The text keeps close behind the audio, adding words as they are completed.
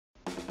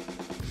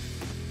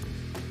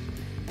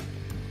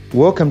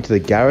Welcome to the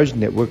Garage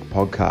Network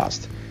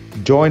podcast.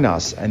 Join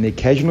us and the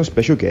occasional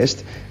special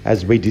guest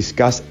as we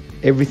discuss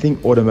everything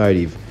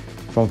automotive,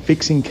 from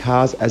fixing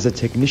cars as a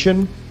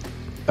technician,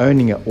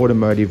 owning an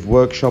automotive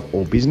workshop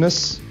or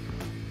business,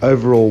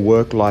 overall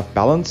work-life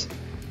balance,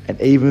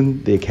 and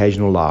even the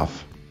occasional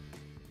laugh.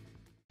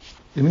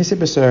 In this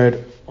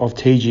episode of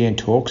TGN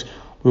Talks,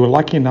 we were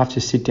lucky enough to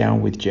sit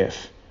down with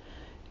Geoff.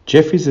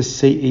 Geoff is the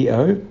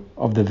CEO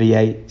of the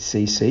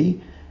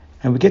VACC,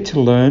 and we get to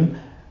learn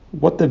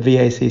what the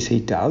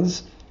VACC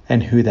does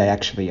and who they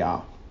actually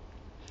are.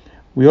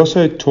 We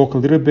also talk a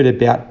little bit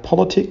about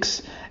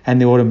politics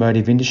and the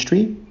automotive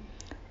industry.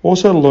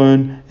 Also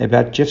learn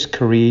about Geoff's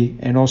career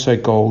and also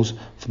goals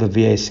for the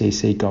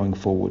VACC going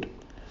forward.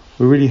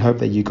 We really hope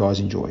that you guys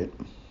enjoy it.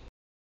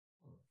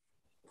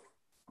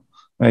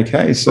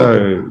 Okay,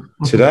 so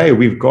today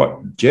we've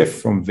got Geoff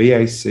from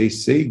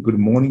VACC. Good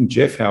morning,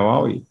 Geoff. How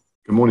are we?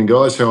 Good morning,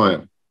 guys. How are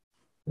you?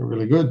 We're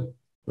really good.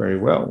 Very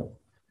well.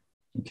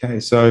 Okay,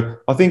 so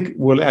I think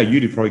we'll allow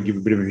you to probably give a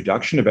bit of an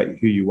introduction about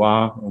who you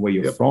are and where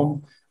you're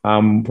from.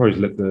 Probably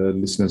let the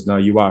listeners know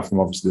you are from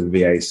obviously the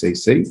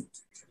VACC. And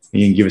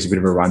you can give us a bit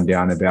of a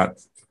rundown about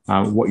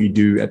what you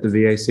do at the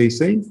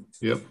VACC.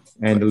 Yep.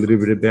 And a little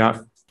bit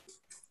about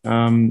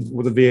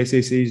what the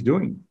VACC is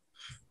doing.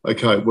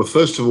 Okay, well,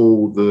 first of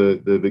all,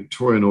 the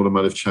Victorian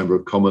Automotive Chamber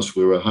of Commerce,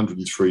 we're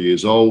 103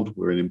 years old.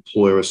 We're an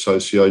employer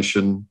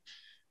association.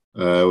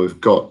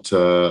 We've got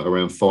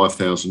around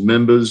 5,000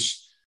 members.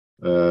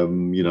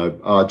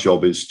 Our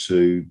job is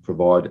to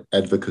provide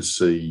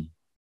advocacy.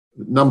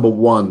 Number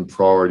one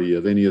priority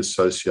of any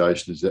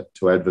association is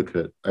to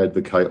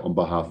advocate on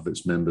behalf of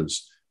its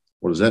members.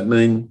 What does that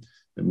mean?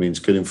 It means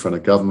get in front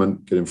of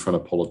government, get in front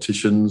of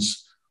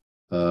politicians,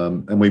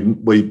 and we're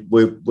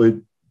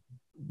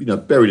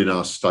buried in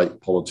our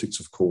state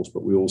politics, of course,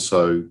 but we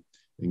also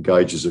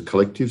engage as a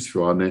collective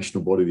through our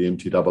national body, the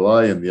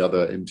MTAA, and the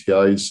other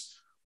MTAs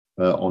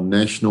on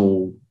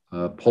national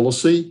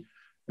policy.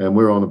 And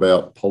we're on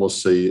about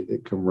policy.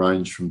 It can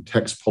range from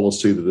tax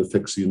policy that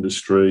affects the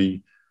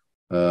industry,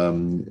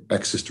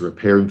 access to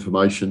repair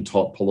information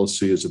type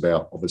policy is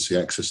about obviously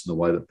access in the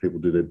way that people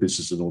do their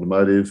business in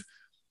automotive,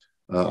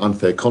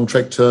 unfair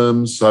contract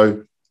terms.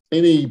 So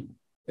any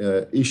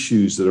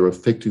issues that are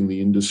affecting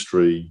the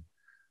industry,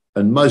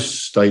 and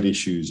most state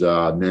issues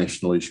are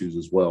national issues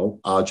as well.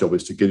 Our job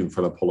is to get in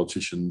front of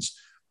politicians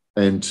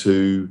and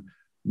to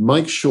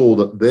make sure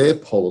that their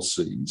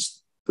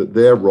policies that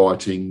they're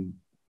writing,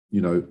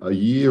 a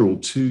year or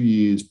 2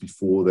 years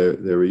before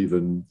they're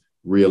even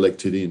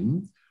re-elected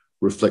in,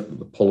 reflect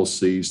the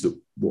policies that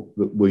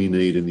we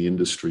need in the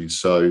industry.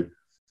 So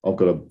I've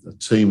got a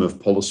team of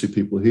policy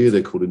people here.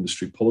 They're called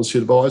industry policy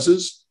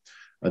advisors,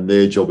 and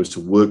their job is to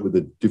work with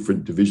the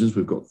different divisions.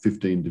 We've got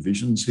 15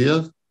 divisions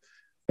here,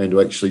 and to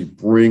actually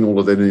bring all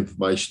of that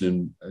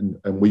information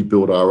in, and we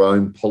build our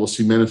own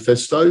policy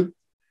manifesto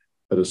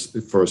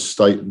for a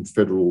state and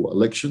federal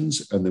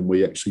elections, and then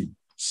we actually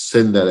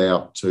send that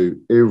out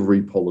to every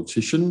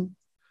politician,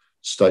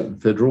 state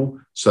and federal,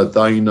 so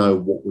they know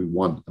what we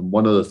want. And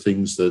one of the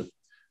things that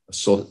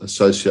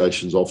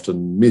associations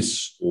often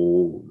miss,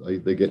 or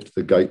they get to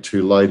the gate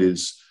too late,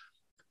 is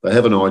they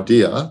have an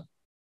idea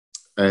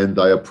and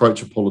they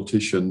approach a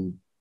politician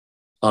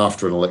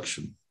after an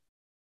election.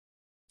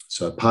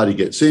 So a party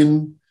gets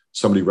in,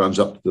 somebody runs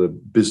up to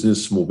the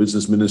small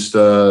business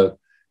minister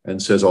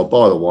and says, oh,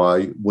 by the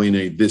way, we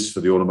need this for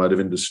the automotive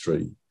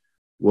industry.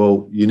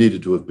 Well, you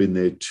needed to have been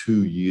there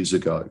 2 years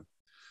ago.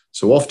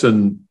 So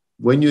often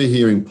when you're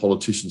hearing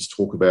politicians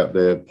talk about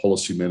their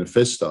policy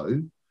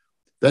manifesto,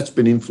 that's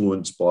been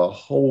influenced by a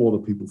whole lot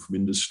of people from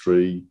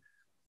industry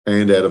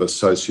and out of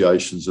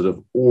associations that have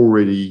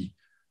already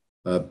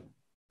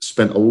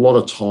spent a lot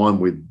of time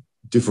with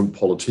different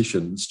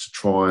politicians to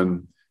try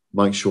and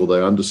make sure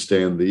they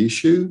understand the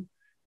issue,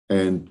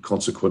 and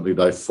consequently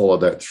they follow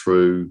that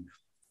through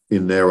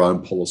in their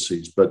own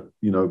policies. But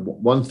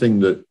one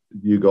thing that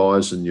you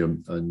guys and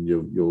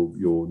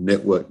your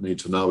network need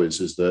to know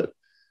is that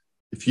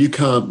if you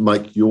can't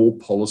make your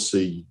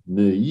policy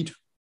need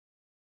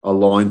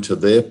align to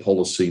their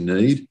policy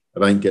need,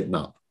 it ain't getting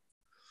up.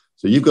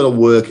 So you've got to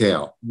work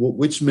out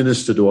which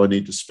minister do I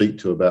need to speak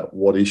to about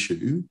what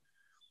issue,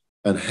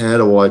 and how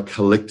do I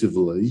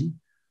collectively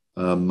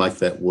make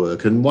that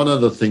work. And one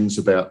of the things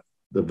about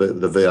the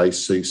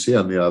VACC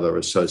and the other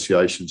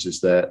associations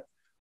is that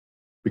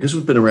because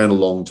we've been around a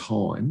long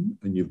time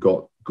and you've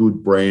got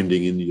good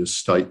branding in your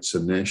states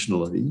and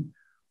nationally,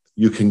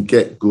 you can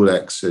get good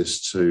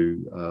access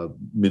to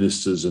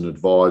ministers and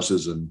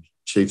advisors and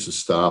chiefs of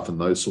staff and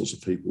those sorts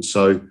of people.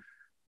 So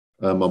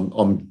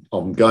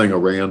I'm going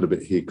around a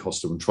bit here,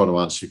 Costa. I'm trying to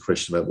answer your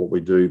question about what we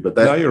do, but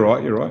no, you're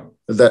right.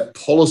 That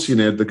policy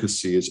and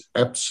advocacy is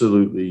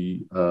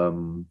absolutely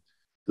the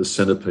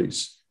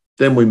centerpiece.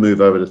 Then we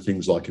move over to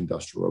things like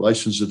industrial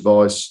relations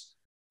advice,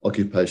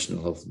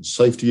 occupational health and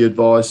safety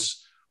advice.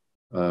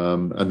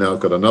 And now I've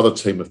got another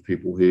team of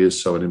people here.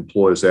 So an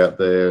employer's out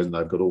there and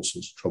they've got all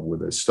sorts of trouble with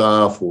their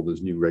staff, or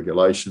there's new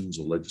regulations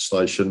or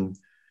legislation.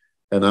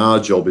 And our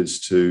job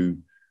is to,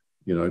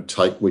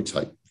 we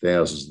take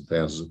thousands and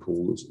thousands of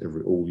calls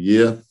all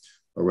year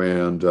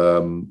around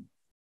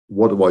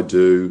what do I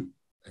do?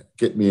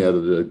 Get me out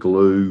of the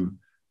glue.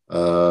 I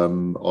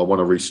want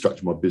to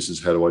restructure my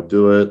business. How do I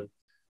do it?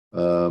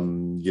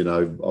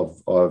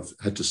 I've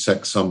had to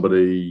sack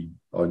somebody.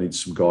 I need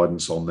some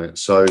guidance on that.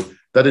 So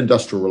that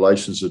industrial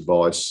relations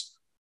advice,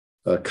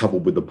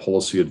 coupled with the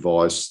policy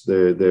advice,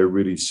 they're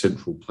really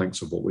central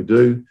planks of what we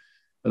do.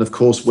 And of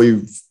course,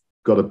 we've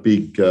got a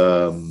big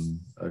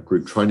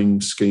group training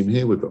scheme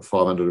here. We've got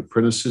 500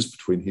 apprentices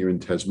between here and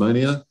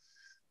Tasmania.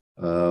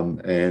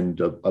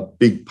 And a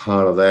big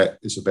part of that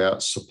is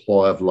about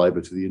supply of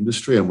labour to the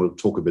industry. And we'll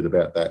talk a bit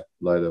about that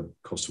later,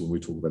 Costa, when we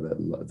talk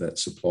about that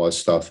supply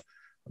stuff.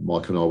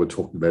 Mike and I were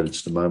talking about it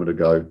just a moment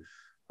ago.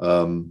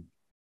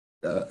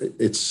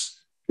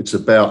 It's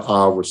about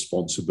our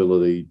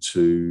responsibility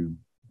to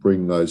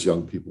bring those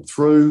young people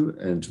through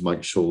and to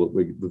make sure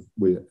that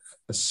we're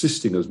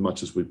assisting as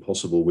much as we're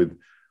possible with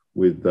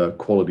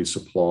quality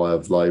supply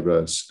of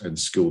labour and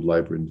skilled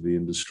labour into the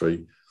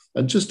industry.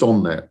 And just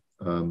on that,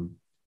 and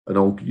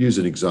I'll use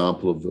an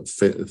example of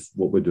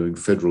what we're doing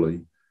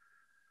federally.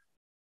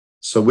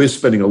 So we're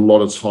spending a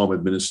lot of time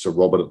with Minister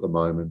Robert at the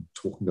moment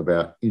talking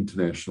about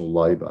international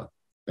labour.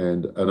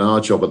 And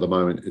our job at the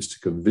moment is to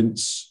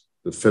convince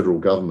the federal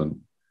government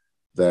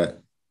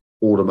that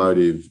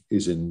automotive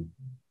is in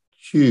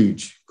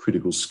huge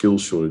critical skill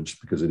shortage,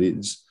 because it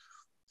is,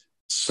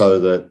 so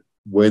that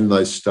when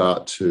they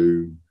start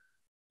to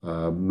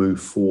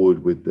move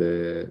forward with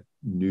their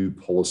new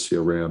policy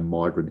around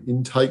migrant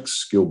intakes,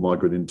 skilled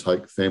migrant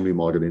intake, family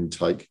migrant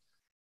intake,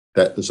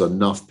 that there's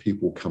enough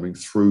people coming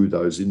through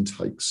those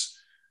intakes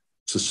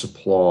to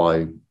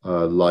supply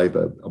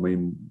labour. I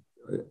mean,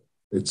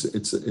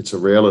 it's a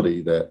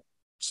reality that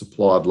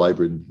supply of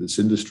labour in this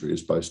industry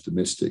is both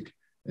domestic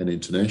and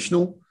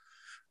international.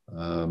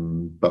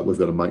 But we've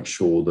got to make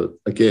sure that,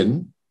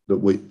 again, that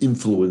we're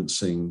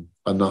influencing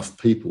enough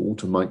people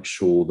to make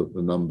sure that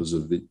the numbers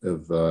of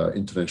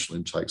international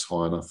intakes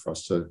high enough for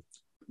us to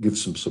give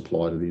some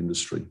supply to the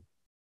industry.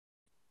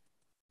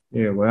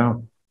 Yeah,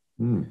 wow.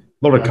 A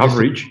lot of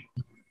coverage.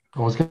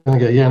 I was going to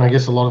go, and I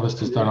guess a lot of us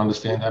just don't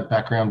understand that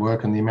background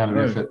work and the amount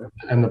of effort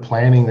and the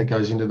planning that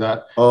goes into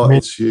that.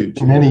 It's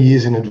huge. Many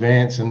years in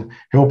advance, and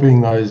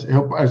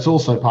it's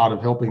also part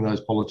of helping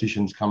those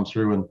politicians come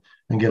through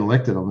and get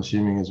elected, I'm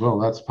assuming, as well.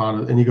 That's part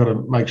of, and you've got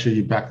to make sure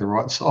you back the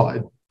right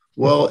side.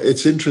 Well,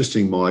 it's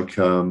interesting, Mike.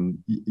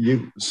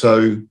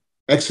 So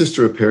access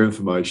to repair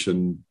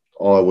information,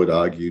 I would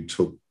argue,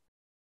 took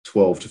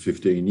 12 to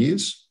 15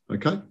 years,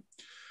 okay?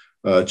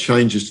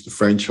 Changes to the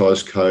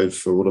franchise code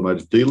for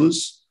automotive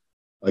dealers,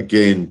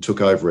 again,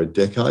 took over a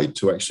decade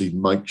to actually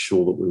make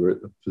sure that we were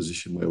at the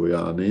position where we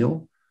are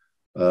now.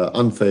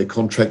 Unfair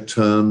contract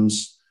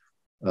terms,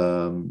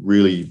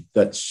 really,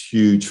 that's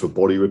huge for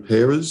body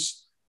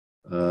repairers.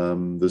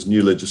 There's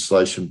new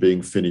legislation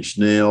being finished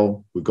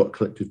now. We've got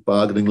collective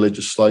bargaining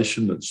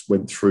legislation that's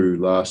went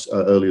through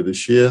earlier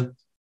this year.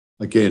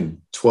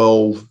 Again,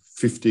 12,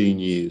 15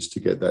 years to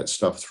get that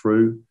stuff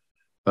through.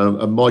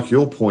 And Mike,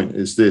 your point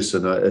is this,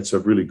 and it's a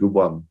really good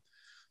one.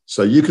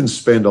 So you can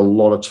spend a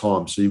lot of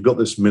time. So you've got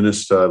this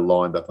minister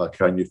lined up,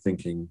 okay, and you're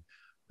thinking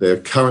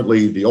they're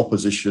currently the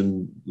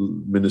opposition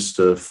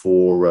minister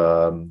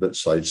for,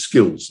 let's say,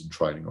 skills and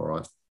training, all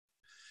right?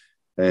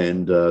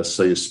 And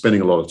so you're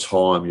spending a lot of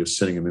time, you're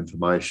sending them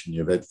information,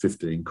 you've had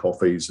 15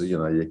 coffees,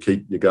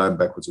 you're going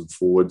backwards and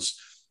forwards.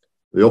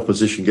 The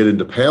opposition get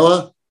into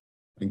power,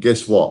 and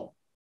guess what?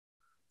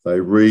 They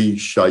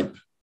reshape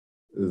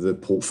the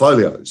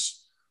portfolios.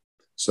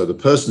 So the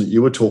person that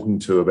you were talking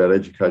to about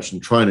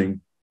education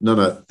training,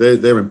 no,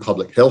 they're in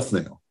public health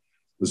now.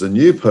 There's a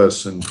new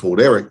person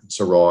called Eric that's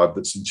arrived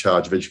that's in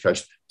charge of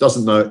education,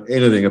 doesn't know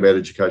anything about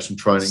education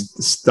training.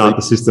 Start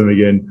the system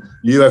again.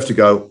 You have to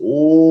go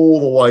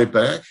all the way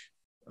back.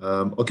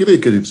 I'll give you a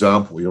good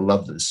example. You'll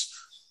love this.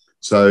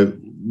 So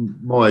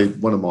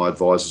one of my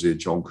advisors here,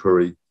 John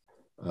Curry,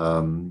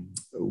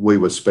 we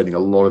were spending a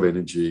lot of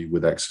energy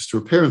with access to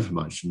repair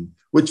information,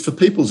 which for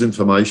people's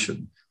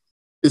information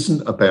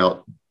isn't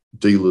about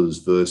dealers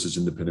versus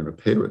independent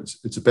repairers.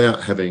 It's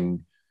about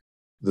having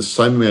the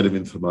same amount of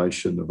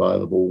information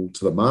available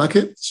to the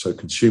market so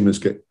consumers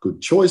get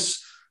good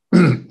choice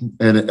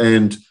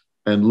and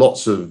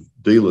lots of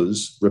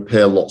dealers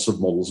repair lots of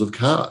models of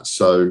cars.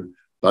 So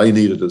they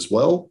need it as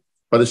well.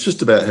 But it's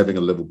just about having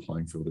a level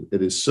playing field.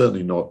 It is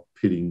certainly not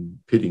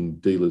pitting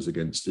dealers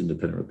against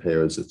independent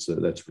repairers.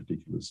 That's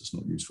ridiculous. It's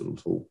not useful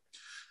at all.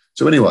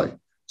 So anyway,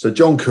 so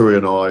John Curry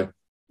and I,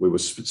 we were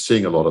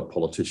seeing a lot of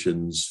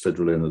politicians,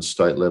 federally and at the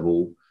state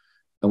level,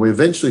 and we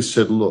eventually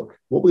said, look,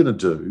 what we're going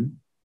to do,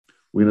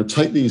 we're going to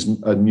take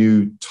a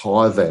new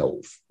tyre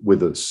valve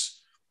with us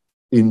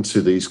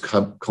into these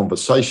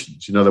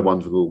conversations. You know, the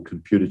ones with little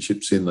computer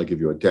chips in, they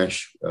give you a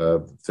dash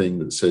thing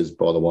that says,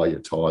 by the way, your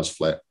tyre's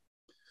flat.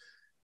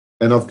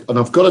 And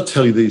I've got to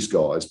tell you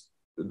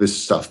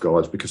this stuff,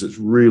 guys, because it's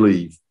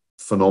really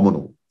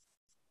phenomenal.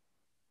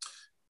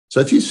 So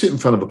if you sit in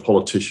front of a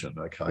politician,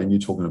 okay, and you're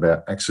talking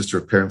about access to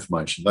repair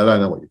information, they don't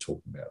know what you're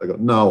talking about. They've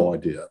got no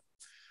idea.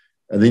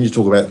 And then you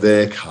talk about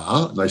their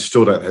car, and they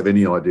still don't have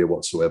any idea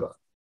whatsoever.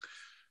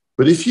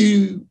 But if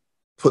you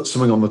put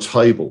something on the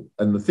table,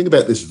 and the thing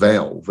about this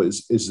valve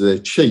is they're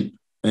cheap,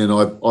 and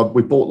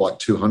we bought like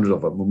 200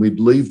 of them, and we'd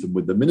leave them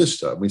with the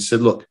minister, and we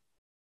said, look,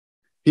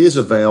 here's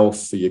a valve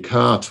for your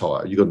car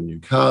tyre. You got a new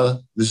car.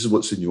 This is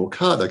what's in your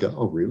car. They go,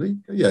 oh, really?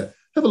 Yeah,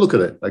 have a look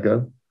at it. They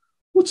go,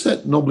 what's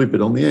that knobbly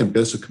bit on the end?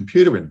 There's a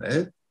computer in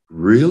there.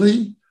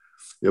 Really?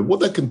 Yeah,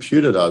 what that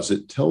computer does,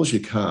 it tells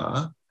your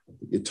car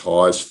that your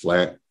tyre's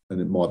flat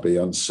and it might be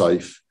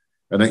unsafe.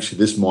 And actually,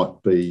 this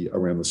might be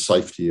around the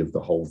safety of the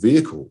whole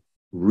vehicle.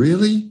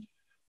 Really?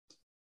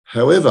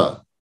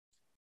 However,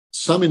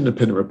 some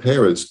independent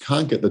repairers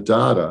can't get the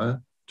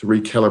data to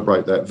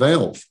recalibrate that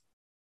valve.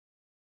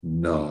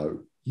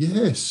 No.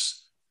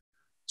 Yes.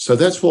 So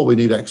that's why we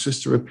need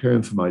access to repair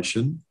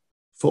information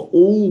for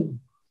all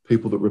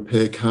people that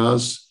repair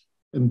cars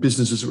and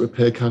businesses that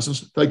repair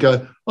cars. They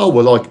go, oh,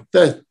 well, like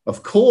that,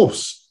 of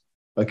course.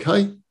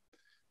 Okay.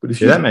 But if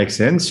that makes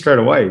sense straight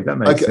away. That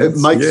makes sense.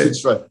 It makes sense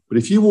straight. But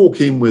if you walk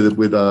in with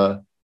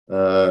an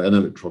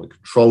electronic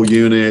control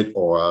unit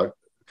or a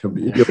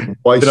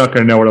they're not going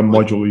to know what a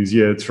module is.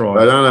 Yeah, that's right.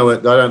 They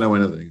don't know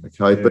anything.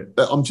 Okay. Yeah.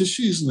 But I'm just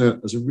using that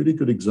as a really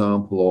good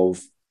example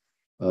of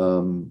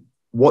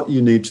what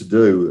you need to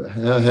do,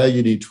 how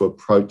you need to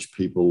approach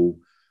people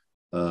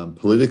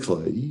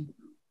politically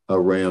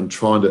around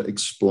trying to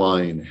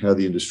explain how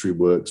the industry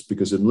works,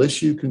 because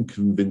unless you can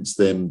convince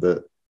them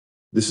that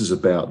this is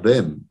about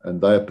them and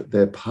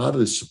they're part of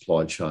this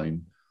supply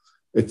chain,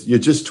 you're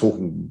just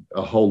talking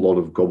a whole lot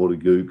of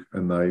gobbledygook,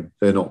 and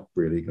they're not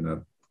really going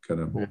to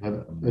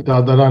they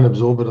don't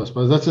absorb it, I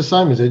suppose. That's the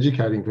same as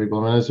educating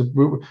people. I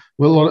mean,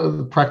 we're a lot of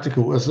the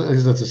practical, that's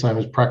the same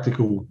as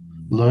practical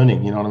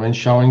learning, you know what I mean?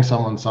 Showing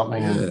someone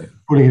something and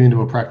putting it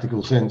into a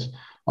practical sense.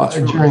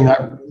 During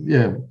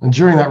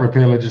that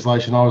repair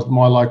legislation,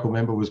 my local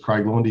member was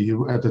Craig Laundy,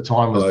 who at the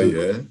time was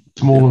the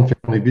small and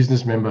family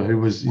business member who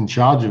was in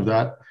charge of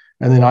that.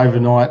 And then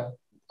overnight,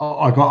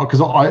 I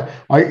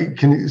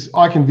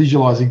can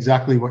visualize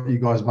exactly what you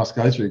guys must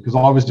go through, because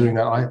I was doing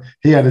that.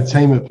 He had a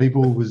team of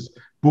people who was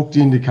booked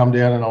in to come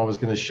down, and I was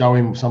going to show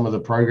him some of the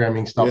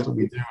programming stuff that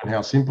we do and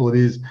how simple it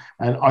is.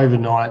 And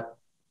overnight,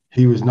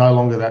 he was no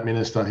longer that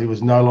minister. He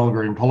was no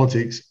longer in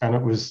politics, and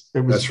it was.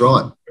 That's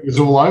right. It was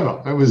all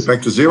over. It was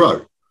back to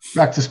zero,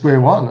 back to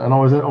square one. And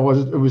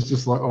it was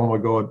just like, oh my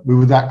God, we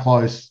were that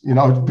close. You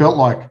know,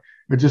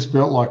 it just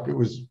felt like it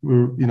was.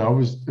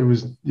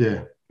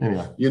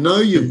 Anyway, you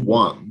know, you've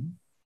won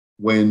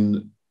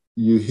when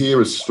you hear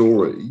a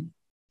story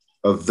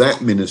of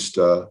that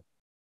minister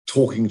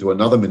talking to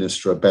another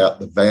minister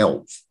about the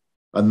valve,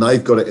 and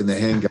they've got it in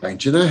their hand going,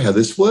 do you know how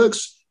this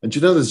works? And do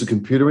you know there's a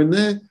computer in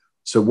there?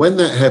 So when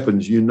that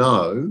happens, you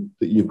know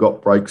that you've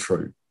got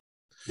breakthrough.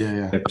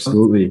 Yeah.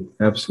 Absolutely.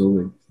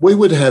 We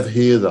would have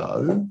here,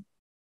 though,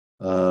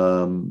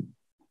 and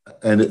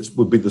it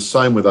would be the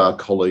same with our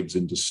colleagues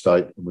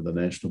interstate and with the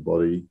national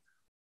body,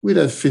 we'd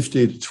have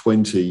 50 to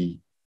 20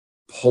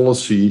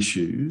 policy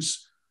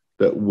issues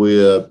that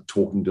we're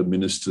talking to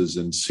ministers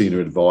and senior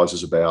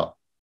advisors about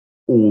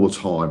all the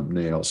time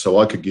now. So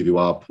I could give you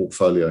our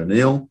portfolio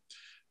now,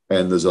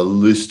 and there's a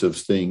list of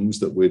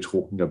things that we're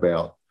talking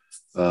about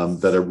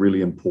that are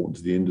really important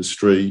to the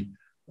industry.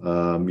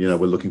 We're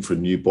looking for a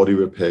new body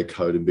repair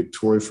code in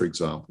Victoria, for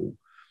example.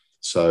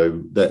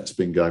 So that's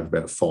been going for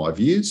about 5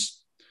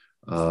 years.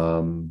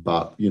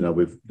 But,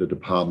 with the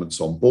department's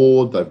on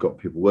board, they've got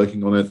people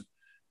working on it.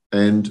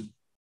 And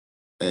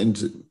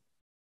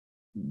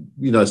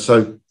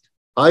so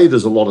A,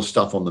 there's a lot of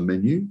stuff on the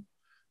menu,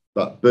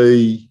 but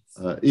B,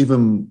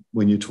 even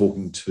when you're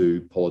talking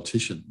to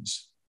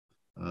politicians,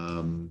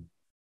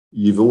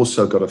 you've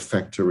also got to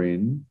factor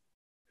in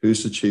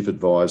who's the chief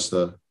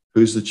advisor,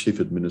 who's the chief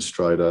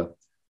administrator,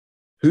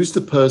 who's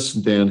the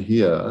person down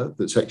here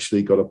that's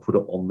actually got to put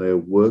it on their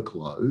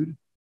workload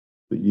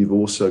that you've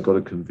also got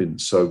to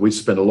convince. So we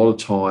spend a lot of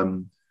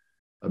time.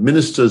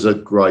 Ministers are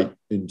great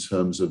in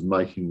terms of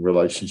making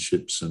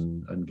relationships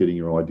and getting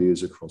your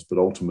ideas across, but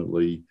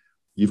ultimately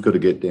you've got to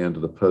get down to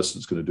the person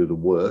that's going to do the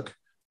work,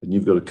 and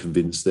you've got to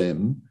convince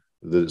them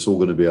that it's all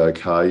going to be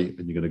okay,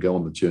 and you're going to go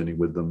on the journey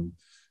with them.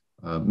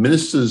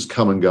 Ministers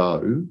come and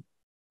go,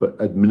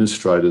 but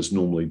administrators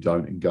normally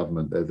don't in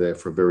government. They're there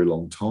for a very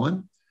long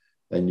time,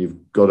 and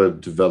you've got to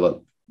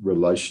develop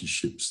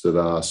relationships that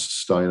are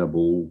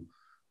sustainable,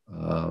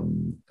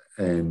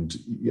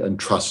 and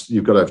trust.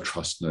 You've got to have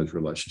trust in those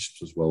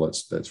relationships as well.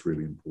 That's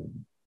really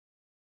important.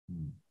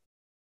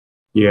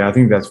 Yeah, I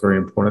think that's very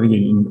important. I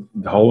think in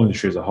the whole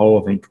industry as a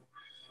whole, I think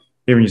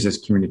even just this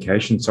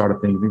communication side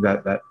of things, I think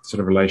that sort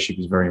of relationship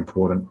is very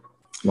important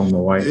along the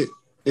way.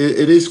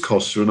 It is,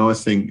 Costa, and I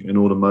think in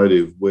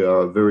automotive we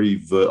are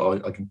very.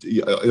 I'm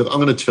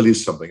going to tell you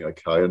something,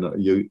 okay?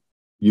 And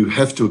you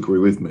have to agree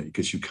with me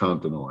because you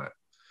can't deny it.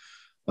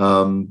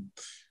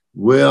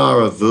 We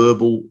are a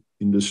verbal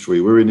industry.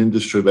 We're an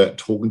industry about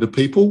talking to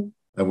people,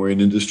 and we're an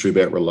industry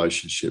about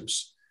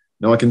relationships.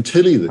 Now, I can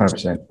tell you this: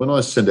 100%. When I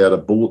send out a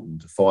bulletin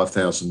to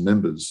 5,000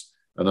 members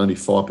and only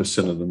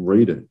 5% of them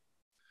read it,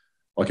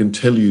 I can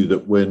tell you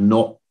that we're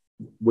not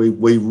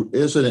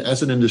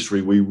as an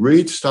industry, we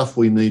read stuff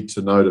we need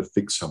to know to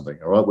fix something.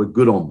 All right, we're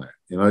good on that,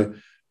 you know.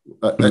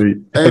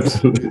 And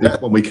that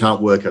when we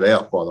can't work it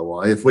out, by the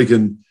way, if we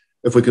can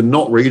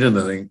not read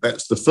anything,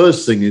 that's the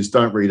first thing is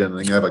don't read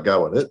anything, have a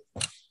go at it.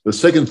 The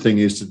second thing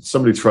is to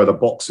somebody throw the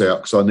box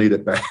out because I need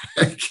it back.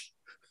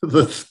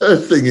 The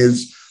third thing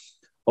is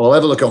I'll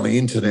have a look on the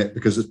internet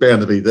because it's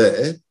bound to be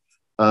there.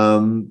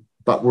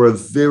 But we're a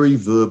very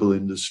verbal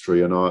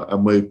industry,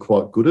 and we're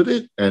quite good at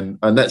it, and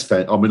that's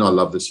fan. I mean, I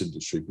love this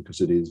industry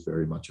because it is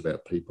very much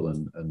about people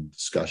and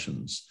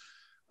discussions.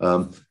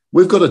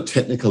 We've got a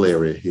technical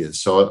area here,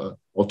 so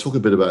I'll talk a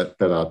bit about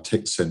our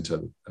tech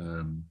centre.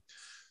 We've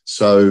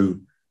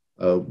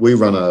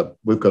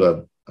got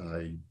a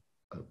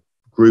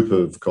group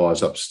of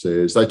guys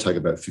upstairs. They take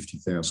about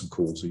 50,000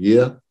 calls a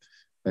year,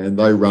 and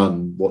they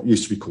run what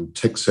used to be called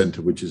Tech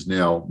Centre, which is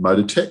now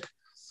Motor Tech.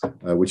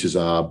 Which is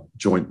our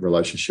joint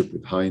relationship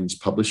with Haynes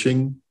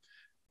Publishing.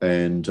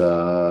 And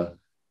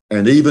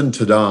even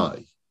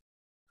today,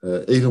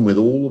 even with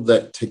all of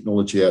that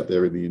technology out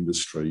there in the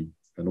industry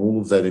and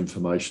all of that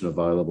information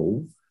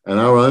available and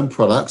our own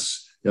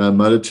products, you know,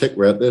 Motor Tech,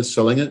 we're out there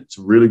selling it. It's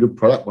a really good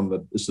product.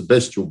 It's the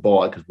best you'll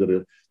buy because we've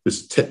got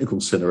this technical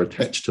centre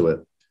attached to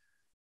it.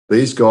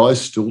 These guys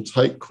still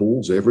take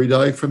calls every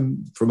day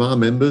from our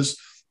members.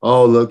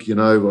 Oh, look, you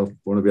know, I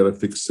want to be able to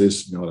fix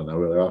this. I don't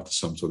know, they're after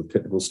some sort of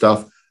technical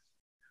stuff.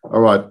 All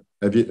right,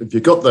 have you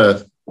got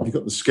the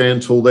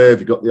scan tool there? Have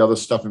you got the other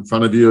stuff in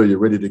front of you? Are you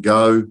ready to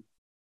go?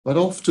 But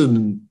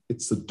often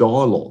it's the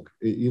dialogue.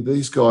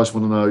 These guys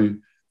want to know,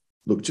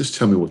 look, just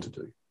tell me what to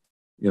do.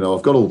 You know,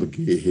 I've got all the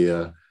gear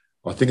here.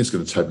 I think it's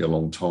going to take me a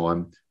long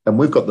time. And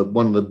we've got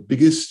one of the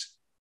biggest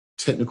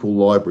technical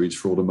libraries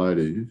for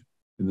automotive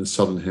in the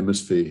Southern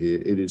Hemisphere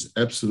here. It is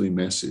absolutely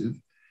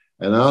massive.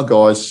 And our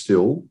guys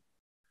still,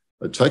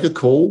 they take a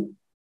call,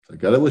 they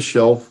go to a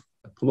shelf,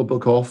 they pull a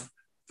book off,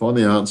 find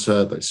the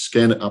answer, they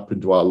scan it up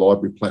into our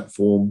library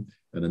platform,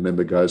 and a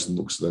member goes and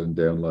looks at it and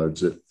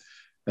downloads it.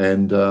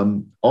 And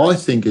I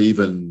think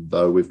even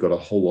though we've got a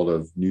whole lot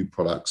of new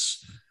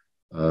products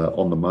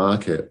on the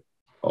market,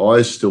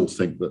 I still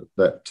think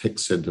that tech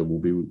centre will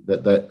be,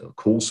 that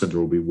call centre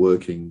will be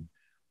working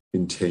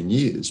in 10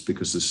 years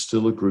because there's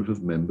still a group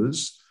of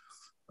members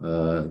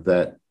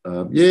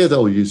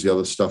they'll use the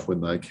other stuff when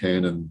they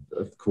can. And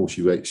of course,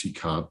 you actually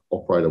can't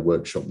operate a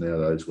workshop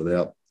nowadays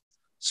without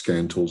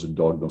scan tools and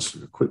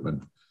diagnostic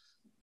equipment.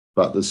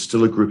 But there's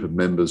still a group of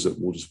members that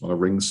will just want to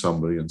ring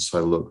somebody and say,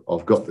 look,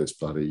 I've got this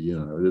bloody, you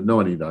know, the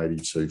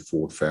 1982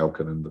 Ford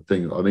Falcon and the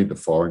thing, I need the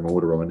firing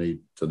order, I need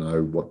to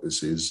know what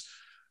this is.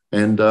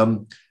 And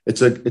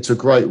it's a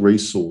great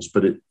resource,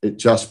 but it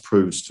just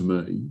proves to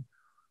me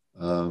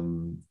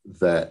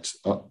that,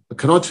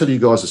 can I tell you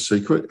guys a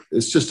secret?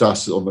 It's just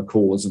us on the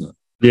call, isn't it?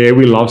 Yeah,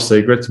 we love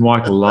secrets.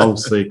 Michael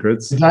loves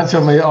secrets. Don't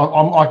tell me,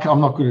 I'm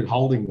not good at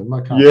holding them.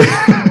 I can't.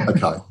 Yeah.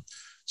 Okay.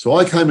 So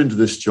I came into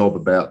this job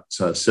about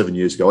 7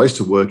 years ago. I used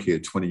to work here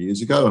 20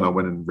 years ago, and I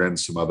went and ran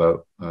some other,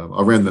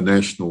 I ran the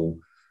National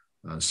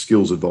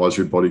Skills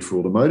Advisory Body for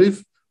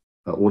Automotive,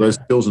 Auto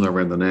Skills, and I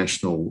ran the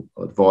National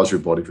Advisory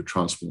Body for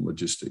Transport and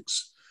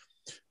Logistics.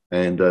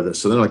 And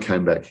so then I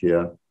came back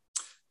here,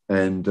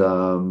 and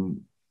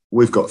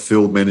we've got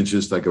field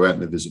managers. They go out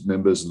and they visit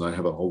members, and they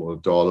have a whole lot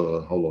of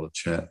dialogue, a whole lot of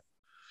chat.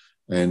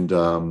 And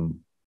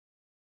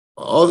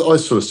I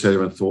sort of sat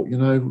here and thought, you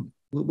know,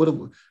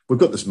 we've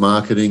got this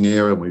marketing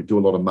area, and we do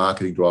a lot of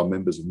marketing to our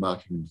members and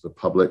marketing to the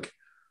public.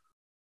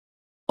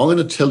 I'm going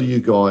to tell you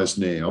guys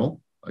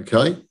now,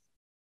 okay,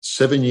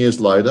 7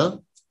 years later,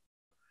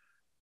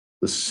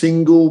 the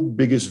single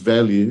biggest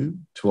value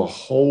to a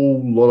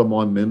whole lot of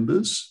my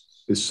members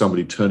is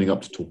somebody turning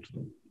up to talk to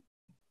them.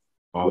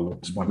 Oh,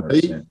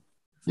 100%.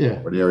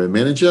 Yeah. Or an area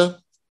manager,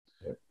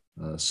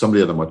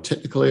 somebody out of my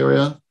technical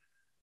area.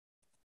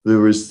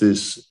 There is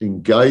this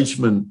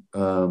engagement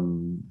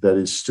that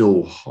is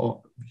still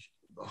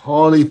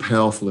highly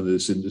powerful in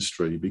this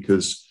industry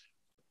because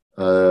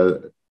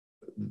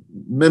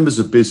members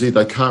are busy.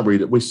 They can't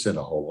read it. We send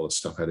a whole lot of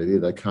stuff out of here.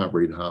 They can't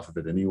read half of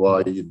it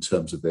anyway in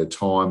terms of their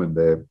time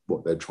and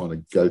what they're trying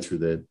to go through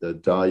their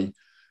day.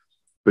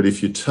 But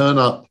if you turn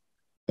up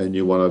and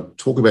you want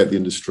to talk about the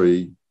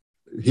industry,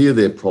 hear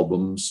their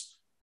problems,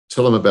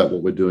 tell them about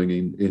what we're doing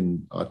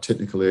in our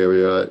technical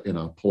area, in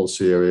our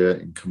policy area,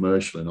 in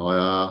commercial, in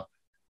IR,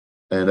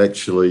 and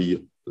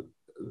actually,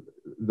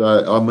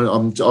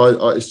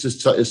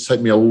 it's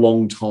taken me a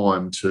long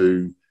time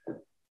to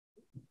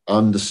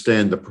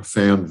understand the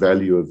profound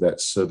value of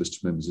that service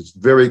to members. It's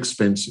very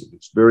expensive.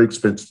 It's very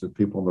expensive for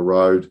people on the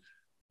road.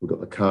 We've got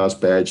the cars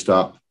badged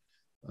up.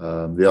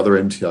 The other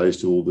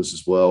MTAs do all this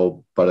as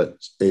well, but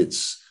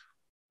it's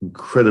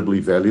incredibly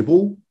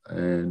valuable.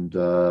 And,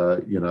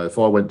 you know, if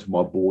I went to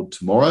my board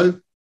tomorrow,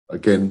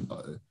 again,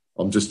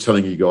 I'm just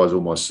telling you guys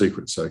all my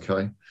secrets,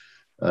 okay?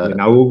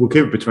 We'll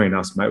keep it between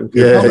us, mate.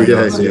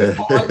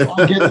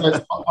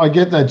 I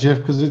get that, Geoff,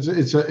 because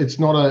it's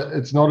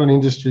not an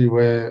industry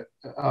where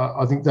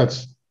I think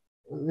that's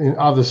in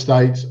other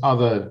states,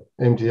 other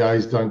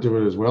MTAs don't do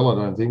it as well. I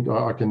don't think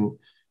I can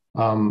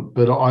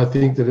But I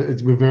think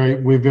that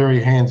we're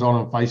very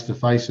hands-on and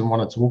face-to-face and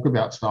want to talk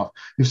about stuff.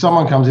 If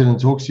someone comes in and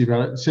talks to you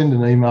about it, send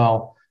an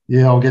email.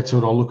 Yeah, I'll get to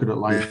it. I'll look at it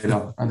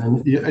later. And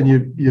then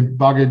you're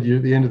buggered.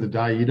 At the end of the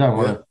day, you don't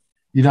want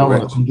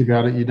to think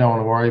about it. You don't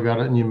want to worry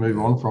about it, and you move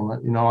on from it.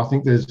 I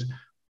think there's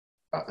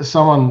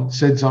someone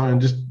said something,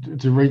 just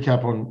to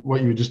recap on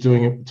what you were just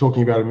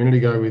talking about a minute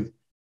ago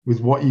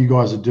with what you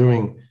guys are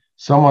doing.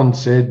 Someone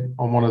said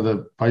on one of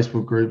the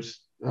Facebook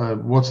groups,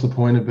 what's the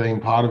point of being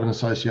part of an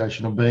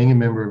association or being a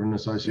member of an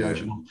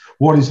association? Yeah.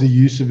 What is the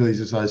use of these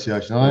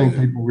associations? I don't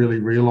think people really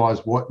realise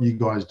what you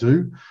guys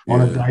do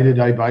on a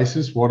day-to-day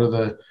basis. What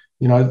are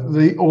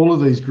all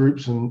of these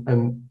groups,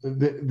 and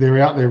they're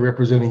out there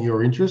representing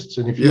your interests.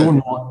 And if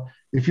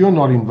you're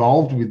not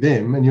involved with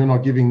them and you're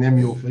not giving them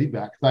your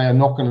feedback, they are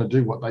not going to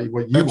do what you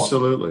want.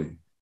 Absolutely.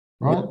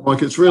 Right?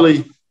 Like it's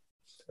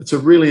a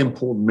really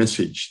important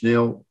message.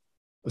 Now,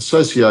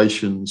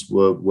 associations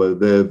were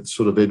they're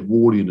sort of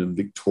Edwardian and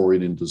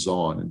Victorian in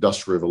design.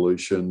 Industrial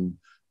Revolution,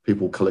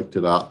 people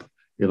collected up.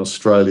 In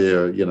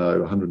Australia,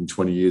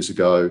 120 years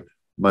ago,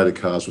 motor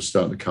cars were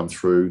starting to come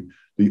through.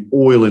 The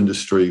oil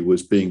industry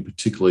was being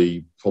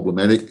particularly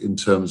problematic in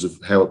terms of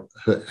how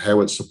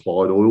it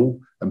supplied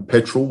oil and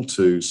petrol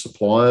to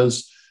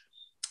suppliers.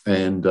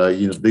 And,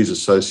 these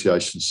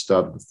associations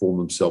started to form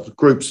themselves,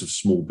 groups of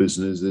small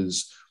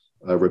businesses,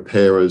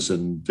 repairers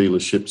and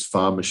dealerships,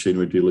 farm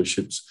machinery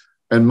dealerships.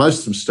 And most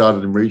of them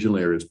started in regional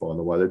areas, by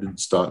the way. They didn't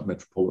start in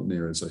metropolitan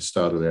areas. They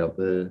started out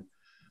there.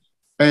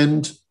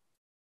 And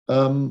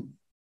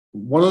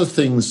one of the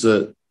things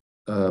that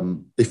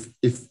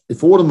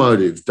if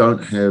automotive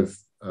don't have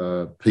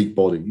peak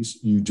bodies,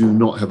 you do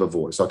not have a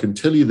voice. I can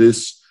tell you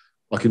this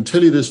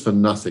for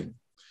nothing.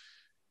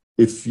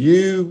 If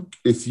you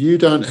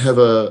don't have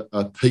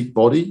a peak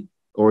body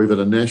or even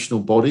a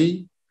national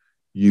body,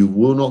 you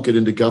will not get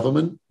into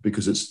government,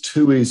 because it's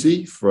too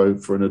easy for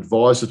an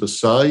advisor to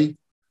say,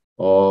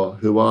 "Oh,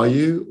 who are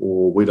you?"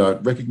 or "We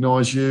don't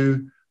recognise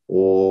you,"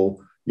 or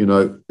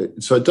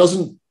So it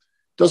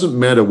doesn't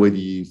matter whether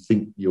you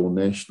think your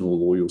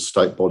national or your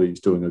state body is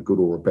doing a good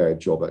or a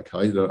bad job.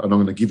 Okay, and I'm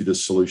going to give you the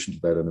solution to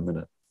that in a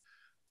minute.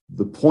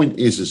 The point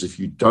is if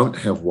you don't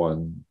have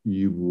one,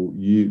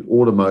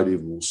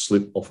 automotive will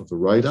slip off of the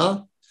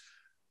radar.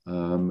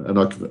 And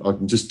I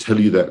can just tell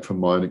you that from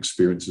my own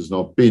experiences. And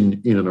I've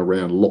been in and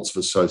around lots of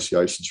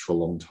associations for a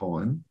long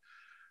time.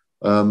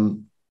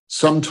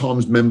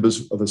 Sometimes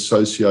members of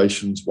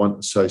associations want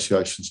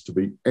associations to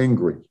be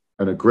angry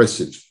and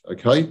aggressive.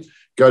 Okay,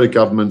 go to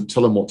government,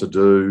 tell them what to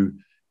do,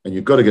 and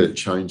you've got to get it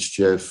changed,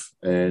 Geoff.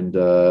 And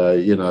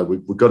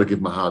we've got to give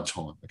them a hard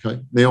time.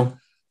 Okay, now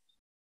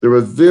there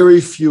are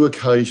very few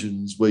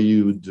occasions where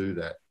you would do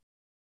that,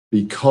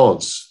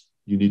 because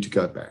you need to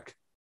go back.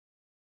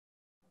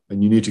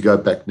 And you need to go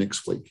back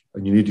next week,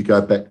 and you need to go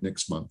back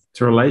next month.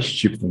 It's a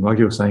relationship thing, like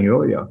you were saying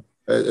earlier.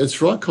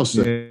 That's right,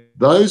 Costa. Yeah.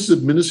 Those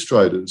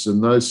administrators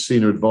and those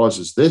senior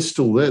advisors, they're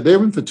still there.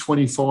 They're in for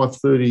 25,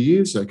 30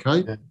 years,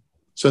 okay? Yeah.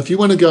 So if you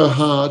want to go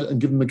hard and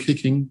give them a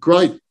kicking,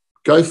 great,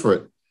 go for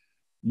it.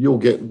 You'll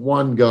get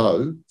one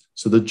go.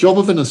 So the job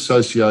of an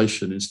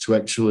association is to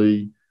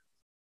actually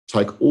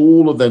take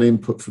all of that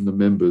input from the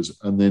members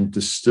and then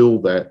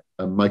distill that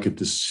and make a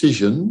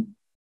decision.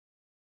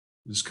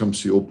 This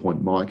comes to your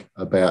point, Mike,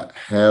 about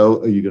how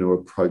are you going to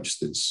approach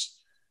this?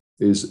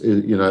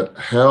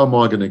 How am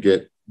I going to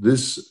get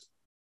this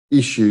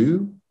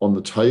issue on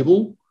the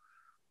table?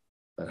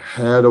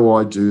 How do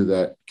I do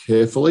that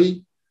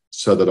carefully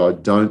so that I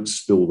don't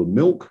spill the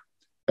milk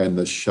and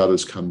the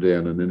shutters come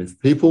down? And then if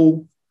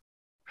people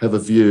have a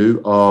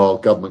view,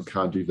 government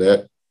can't do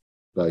that,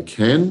 they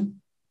can,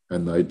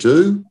 and they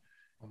do.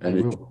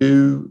 And if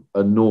you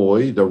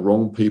annoy the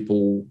wrong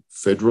people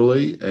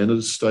federally and at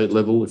a state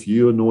level, if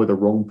you annoy the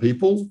wrong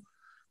people,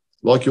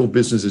 like your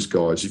businesses,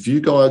 guys,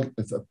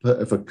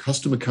 if a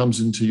customer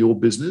comes into your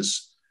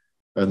business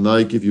and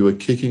they give you a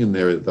kicking and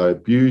they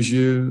abuse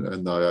you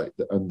and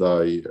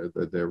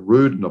they're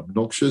rude and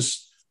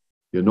obnoxious,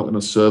 you're not going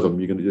to serve them.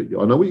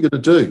 I know what you're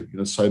going to do. You're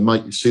going to say,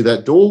 "Mate, you see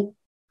that door?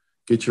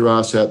 Get your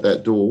ass out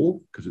that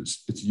door,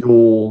 because it's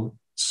your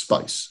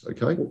space."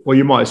 Okay. Well,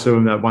 you might serve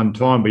them that one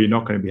time, but you're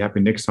not going to be happy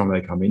next time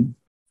they come in.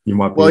 You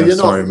might be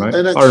sorry, mate.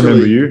 Actually, I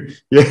remember you.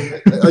 Yeah.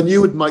 And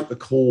you would make the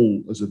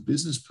call as a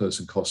business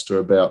person, Costa,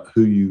 about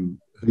who you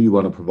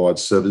want to provide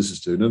services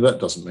to. Now, that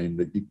doesn't mean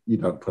that you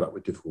don't put up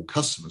with difficult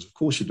customers. Of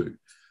course you do.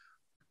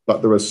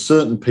 But there are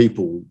certain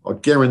people, I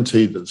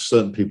guarantee that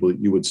certain people that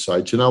you would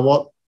say, "Do you know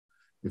what?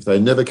 If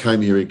they never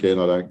came here again,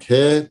 I don't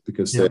care,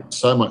 because they're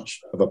so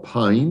much of a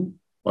pain,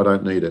 I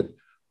don't need it."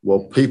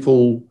 Well,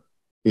 people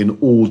in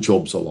all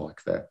jobs are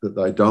like that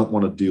they don't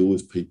want to deal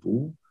with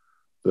people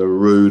that are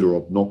rude or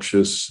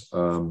obnoxious.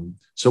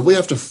 So we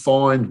have to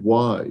find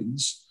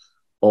ways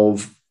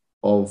of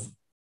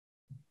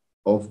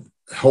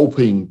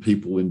helping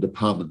people in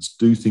departments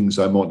do things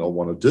they might not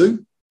want to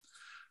do.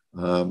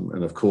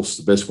 And of course,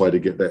 the best way to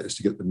get that is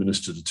to get the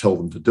minister to tell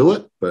them to do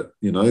it. But,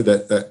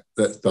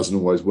 that doesn't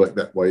always work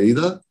that way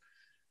either.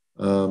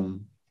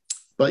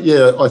 But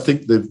yeah, I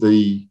think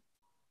the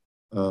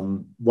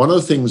one of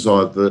the things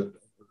that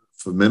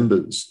for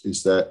members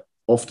is that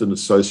often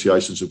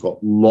associations have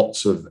got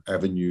lots of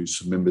avenues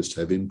for members to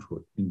have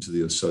input into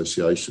the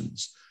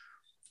associations.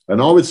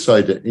 And I would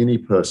say to any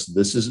person,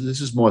 this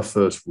is my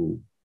first rule.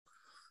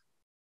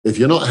 If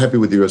you're not happy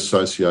with your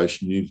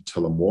association, you need to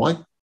tell them why.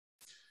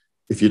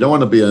 If you don't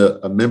want to be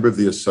a member of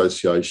the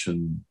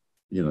association,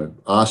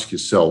 ask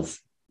yourself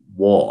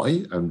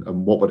why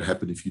and what would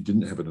happen if you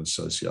didn't have an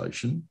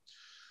association.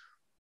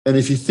 And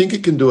if you think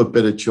it can do a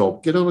better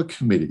job, get on a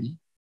committee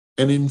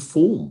and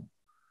inform.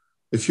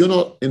 If you're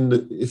not you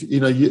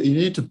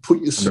need to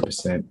put yourself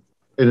 100%.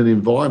 In an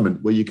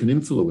environment where you can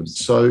influence.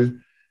 So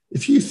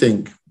if you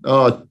think,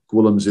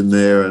 Gwilym's in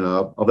there and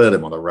I've heard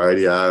him on the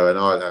radio and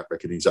I don't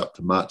reckon he's up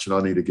to much and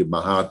I need to give him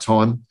a hard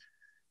time,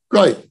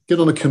 great, get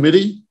on a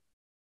committee,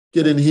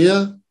 get in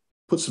here,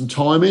 put some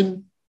time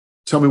in,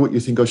 tell me what you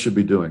think I should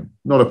be doing.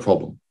 Not a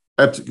problem.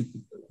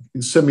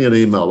 Send me an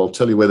email, I'll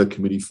tell you where the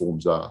committee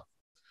forms are.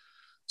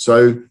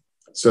 So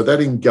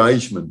that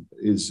engagement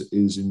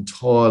is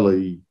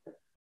entirely,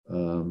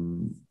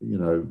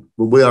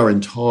 we are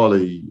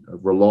entirely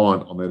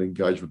reliant on that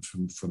engagement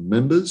from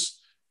members.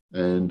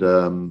 And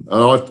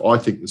I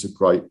think there's a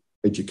great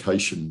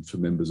education for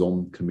members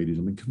on committees.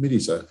 I mean,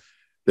 committees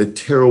they're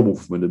terrible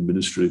from an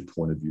administrative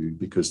point of view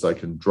because they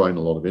can drain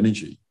a lot of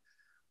energy.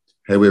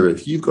 However,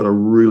 if you've got a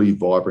really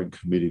vibrant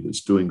committee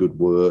that's doing good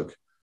work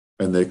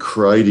and they're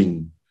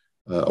creating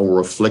or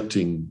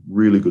reflecting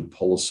really good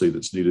policy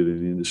that's needed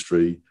in the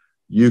industry,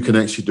 you can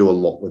actually do a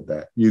lot with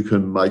that. You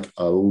can make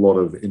a lot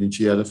of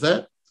energy out of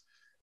that.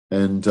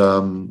 And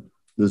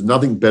there's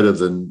nothing better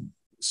than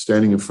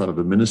standing in front of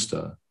a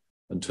minister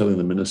and telling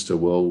the minister,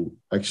 well,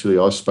 actually,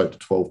 I spoke to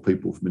 12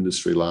 people from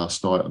industry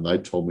last night and they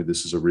told me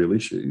this is a real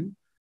issue.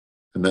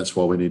 And that's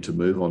why we need to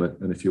move on it.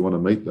 And if you want to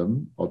meet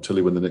them, I'll tell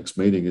you when the next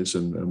meeting is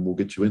and we'll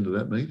get you into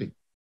that meeting.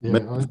 Yeah,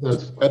 I think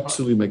that's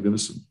absolutely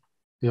magnificent.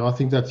 Yeah, I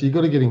think you've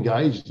got to get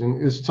engaged.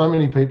 And there's so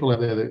many people out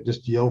there that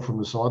just yell from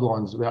the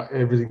sidelines about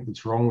everything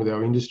that's wrong with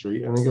our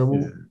industry. And they go,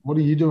 well, What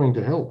are you doing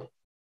to help?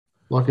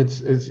 Like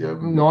it's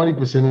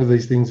 90% of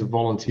these things are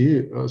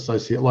volunteer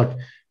associate. Like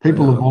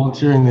people are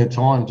volunteering their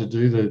time to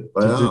do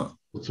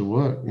to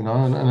work, and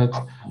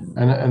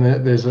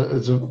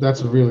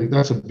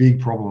that's a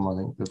big problem. I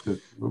think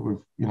that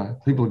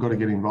people have got to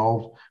get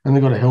involved and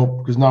they've got to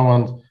help because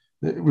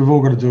we've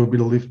all got to do a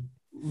bit of lifting.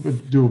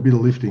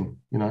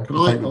 I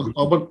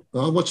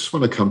just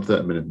want to come to that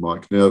a minute,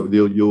 Mike. Now,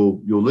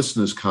 your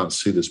listeners can't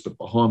see this, but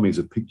behind me is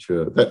a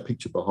picture. That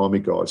picture behind me,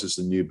 guys, is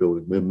the new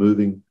building. We're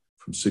moving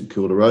from St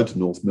Kilda Road to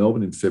North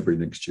Melbourne in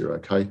February next year,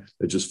 okay?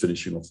 They're just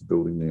finishing off the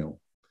building now.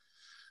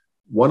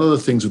 One of the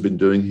things we've been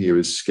doing here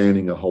is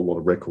scanning a whole lot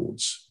of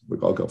records.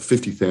 I've got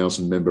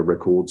 50,000 member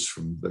records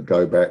that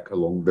go back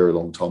a very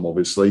long time,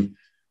 obviously.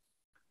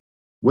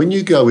 When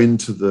you go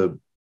into the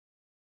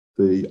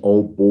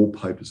old board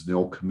papers and the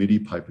old committee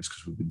papers,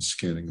 because we've been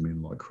scanning them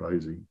in like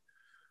crazy,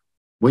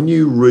 when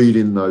you read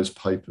in those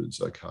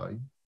papers, okay,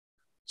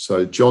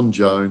 so John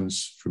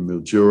Jones from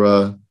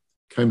Mildura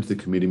came to the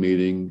committee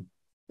meeting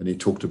and he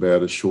talked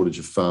about a shortage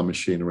of farm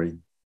machinery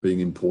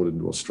being imported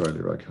into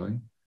Australia, okay?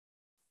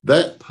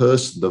 That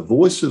person, the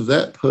voice of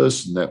that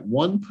person, that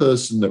one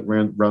person that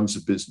runs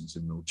a business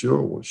in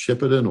Mildura or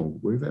Shepparton or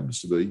wherever it happens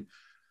to be,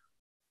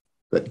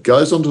 that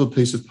goes onto a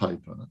piece of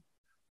paper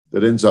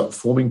that ends up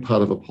forming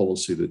part of a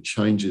policy that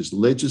changes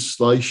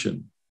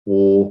legislation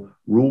or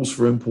rules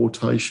for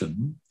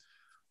importation.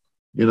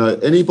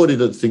 Anybody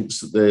that thinks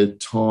that their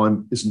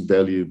time isn't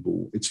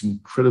valuable, it's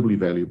incredibly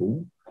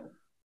valuable.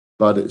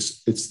 But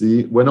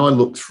when I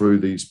look through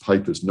these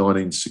papers,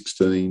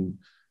 1918,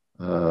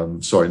 all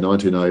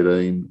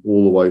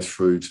the way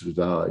through to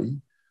today,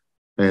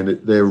 and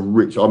they're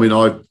rich. I mean,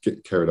 I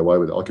get carried away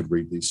with it. I could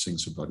read these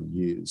things for bloody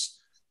years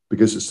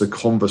because it's the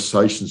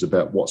conversations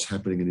about what's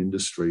happening in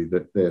industry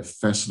that they're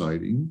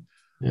fascinating.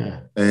 Yeah.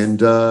 And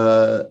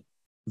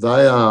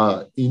they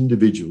are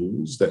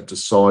individuals that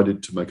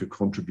decided to make a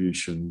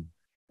contribution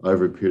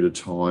over a period of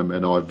time,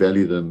 and I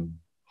value them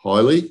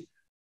highly.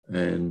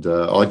 And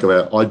I go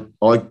out,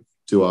 I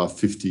do our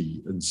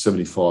 50 and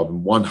 75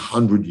 and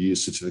 100-year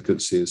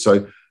certificates here.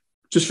 So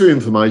just for your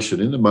information,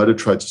 in the Motor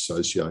Trades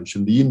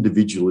Association, the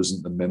individual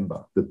isn't the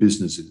member, the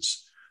business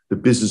is. The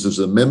business is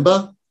a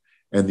member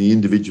and the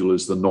individual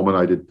is the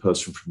nominated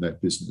person from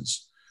that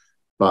business.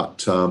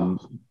 But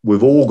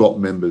we've all got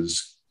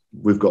members.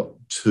 We've got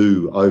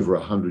two over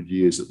 100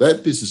 years.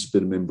 That business has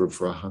been a member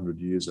for 100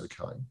 years,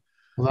 okay?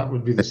 Well, that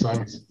would be the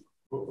same.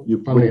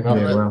 Funny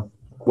enough.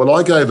 Well,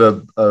 I gave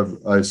a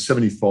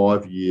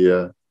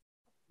 75-year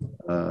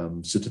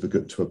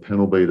certificate to a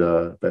panel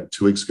beater about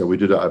 2 weeks ago. We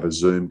did it over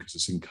Zoom because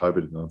it's in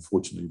COVID and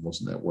unfortunately it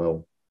wasn't that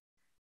well.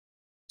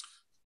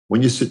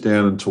 When you sit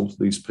down and talk to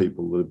these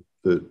people,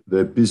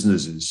 their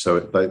businesses, so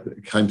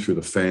it came through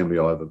the family,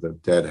 either the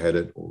dad had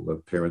it or the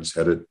parents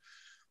had it,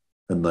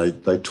 and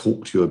they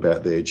talk to you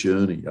about their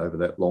journey over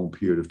that long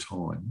period of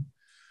time.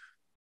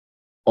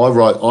 I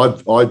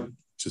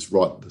just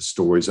write the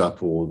stories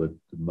up, or the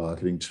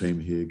marketing team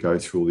here go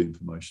through all the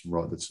information,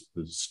 write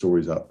the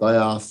stories up. They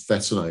are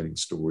fascinating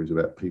stories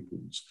about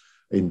people's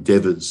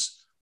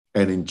endeavours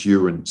and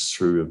endurance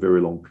through a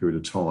very long period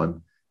of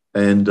time.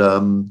 And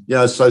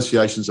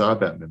associations are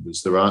about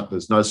members.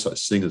 There's no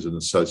such thing as an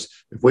association.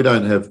 If we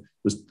don't have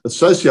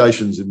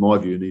associations, in my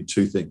view, need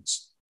two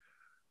things.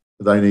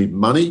 They need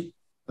money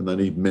and they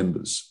need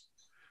members.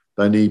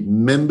 They need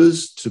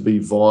members to be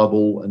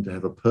viable and to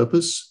have a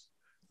purpose.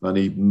 They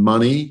need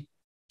money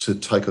to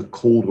take a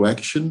call to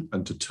action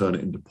and to turn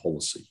it into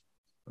policy.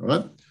 All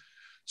right.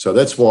 So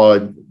that's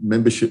why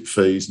membership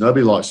fees,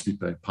 nobody likes to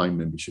be paying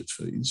membership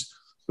fees.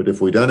 But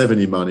if we don't have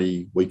any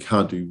money, we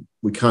can't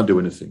do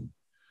anything.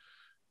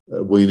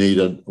 We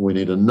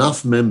need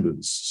enough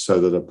members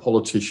so that a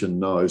politician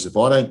knows, if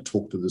I don't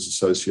talk to this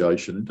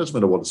association, it doesn't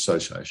matter what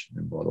association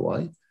I'm in, by the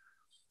way,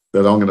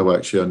 that I'm going to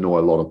actually annoy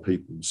a lot of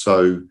people.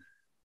 So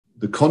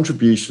the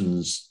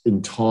contributions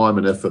in time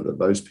and effort that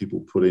those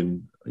people put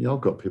in,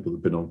 I've got people that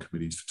have been on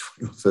committees for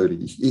 20 or 30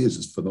 years,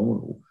 is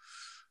phenomenal.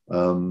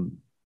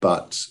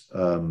 But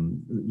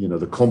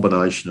the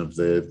combination of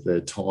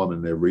their time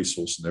and their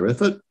resource and their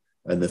effort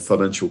and their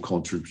financial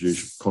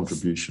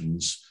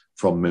contributions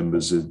from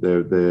members,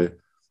 they're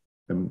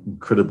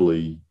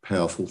incredibly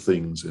powerful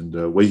things.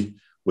 And we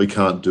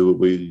can't do what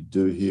we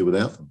do here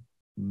without them.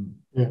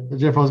 Yeah,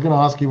 Geoff, I was going to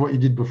ask you what you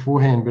did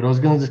beforehand, but I was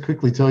going to just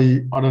quickly tell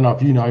you, I don't know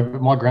if you know,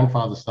 but my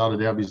grandfather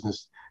started our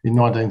business in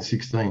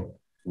 1916.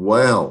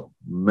 Wow,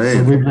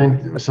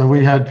 man. So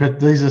we had,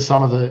 these are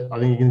some of the, I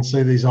think you can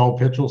see these old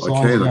petrol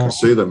signs. I can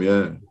see them,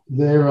 yeah.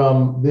 They're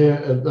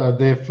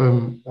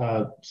from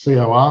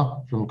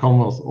COR, from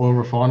Commonwealth Oil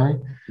Refinery.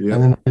 Yeah.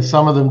 And then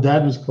some of them,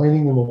 Dad was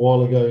cleaning them a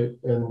while ago,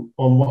 and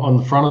on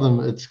the front of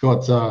them, it's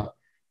got,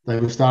 they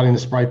were starting to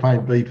spray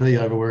paint BP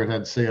over where it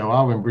had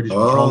COR when British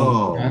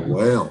Petroleum.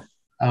 Wow.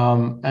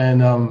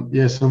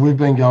 So we've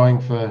been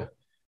going for,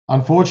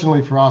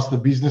 unfortunately for us, the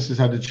business has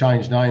had to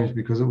change names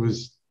because it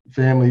was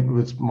family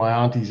with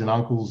my aunties and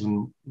uncles,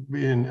 and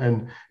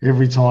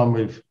every time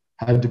we've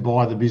had to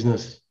buy the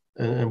business,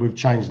 and we've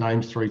changed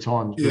names 3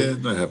 times. Yeah,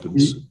 that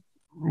happens.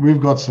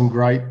 We've got some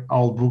great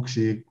old books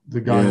here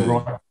that go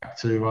right back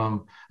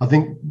to, I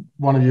think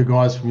one of your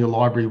guys from your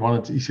library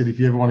he said, if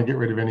you ever want to get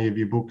rid of any of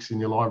your books in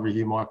your library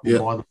here, Mike,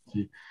 we'll buy them for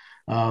you.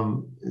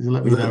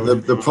 Let me know.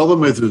 The problem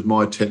with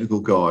my technical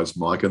guys,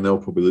 Mike, and they'll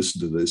probably listen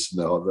to this, and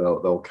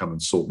they'll come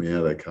and sort me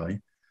out, okay?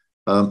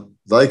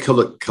 They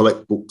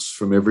collect books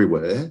from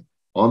everywhere.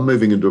 I'm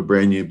moving into a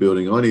brand new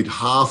building. I need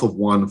half of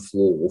one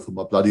floor for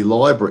my bloody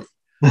library.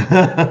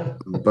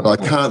 But I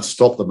can't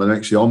stop them. And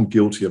actually, I'm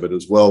guilty of it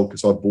as well,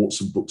 because I bought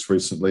some books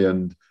recently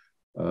and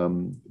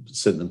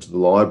sent them to the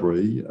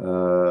library.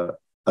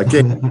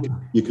 Again,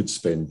 you could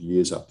spend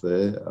years up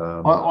there.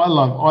 I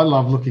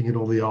love looking at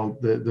all the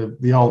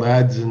old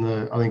ads, and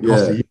I think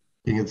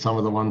looking at some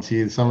of the ones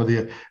here, some of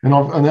the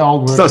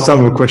old work. Some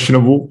of them are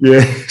questionable.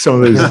 Yeah,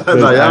 some of these.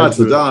 They are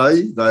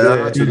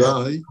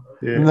today.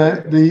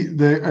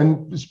 Yeah.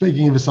 And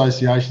speaking of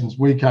associations,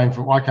 we had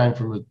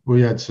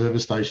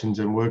service stations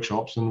and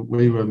workshops, and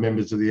we were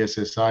members of the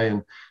SSA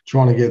and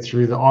trying to get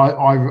through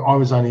I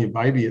was only a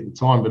baby at the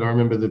time, but I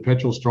remember the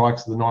petrol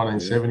strikes of the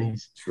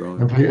 1970s,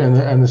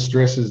 and the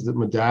stresses that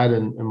my dad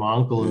and my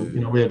uncle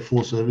and we had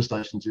 4 service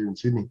stations here in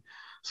Sydney,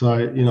 so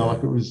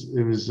like it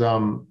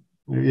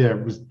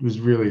was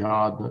really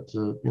hard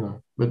to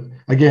but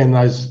again,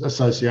 those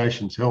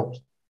associations helped.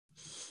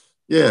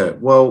 Yeah,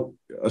 well,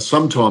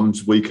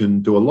 sometimes we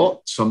can do a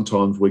lot.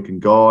 Sometimes we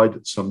can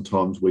guide.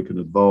 Sometimes we can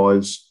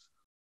advise.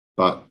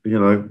 But,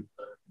 when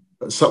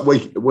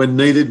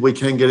needed, we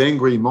can get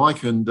angry,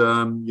 Mike. And,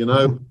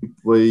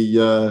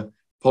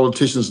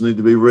 politicians need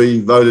to be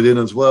re-voted in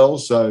as well.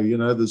 So,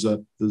 there's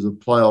a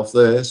playoff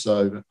there.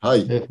 So, hey.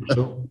 Yeah, for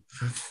sure.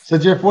 So,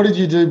 Geoff, what did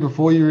you do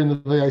before you were in the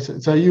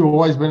VACC? So you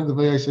always been at the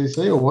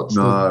VACC, or what's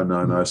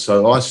No.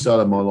 So I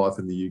started my life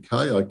in the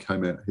UK. I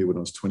came out here when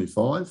I was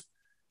 25.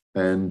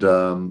 And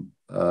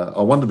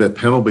I wanted to be a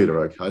panel beater,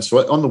 okay?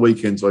 So on the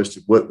weekends, I used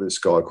to work with this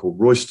guy called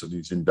Royston.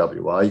 He's in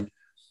WA.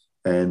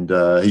 And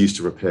he used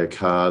to repair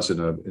cars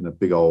in a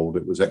big old,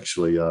 it was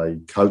actually a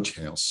coach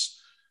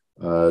house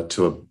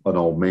to an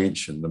old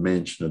mansion. The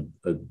mansion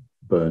had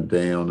burnt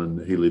down,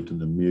 and he lived in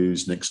the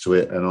mews next to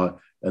it. And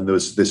there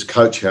was this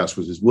coach house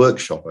was his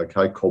workshop,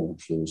 okay,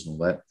 cobbled floors and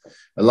all that.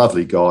 A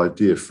lovely guy,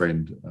 dear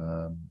friend.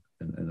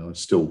 And I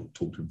still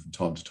talk to him from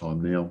time to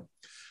time now.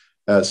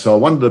 So I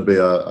wanted to be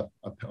I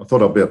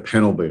thought I'd be a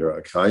panel beater,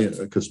 okay,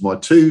 because my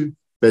 2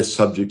 best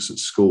subjects at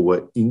school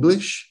were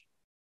English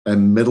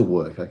and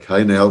metalwork,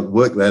 okay. Now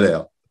work that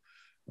out.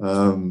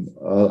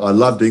 I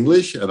loved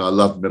English and I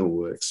loved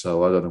metalwork,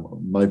 so I don't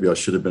know, maybe I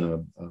should have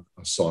been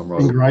a sign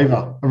writer.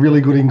 Engraver, a really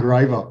good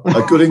engraver.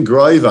 A good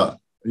engraver.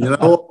 You know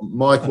what,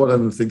 Mike, what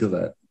did I think of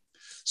that?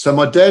 So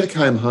my dad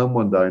came home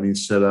one day and he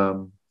said,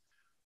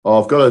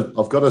 I've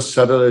got a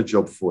Saturday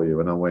job for you.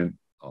 And I went,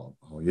 oh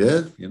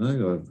yeah,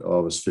 I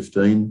was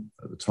 15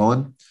 at the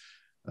time.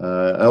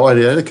 I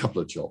had a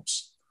couple of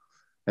jobs,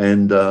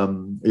 and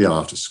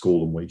after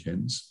school and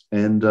weekends.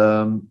 And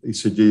he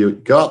said, you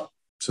go up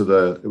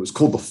it was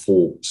called the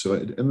Fort. So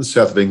in the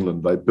south of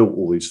England, they built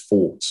all these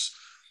forts.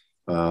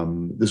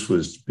 This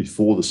was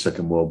before the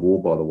Second World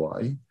War, by the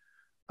way.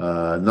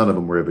 None of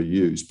them were ever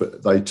used,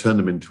 but they turned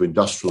them into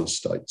industrial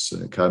estates.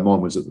 Okay,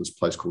 mine was at this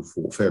place called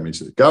Fort Fairham. He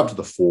said, go up to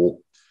the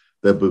fort.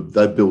 They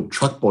build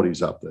truck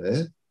bodies up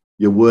there.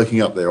 You're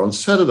working up there on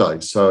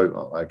Saturday.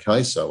 So,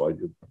 okay, so I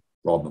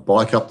ride my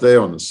bike up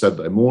there on a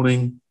Saturday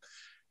morning.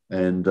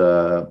 And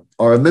I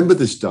remember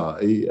this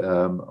day,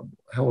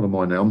 how old am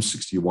I now? I'm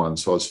 61,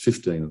 so I was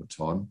 15 at the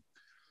time.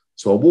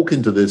 So I walk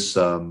into this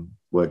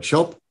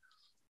workshop,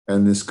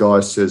 and this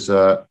guy says,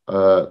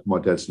 my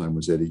dad's name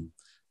was Eddie.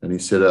 And he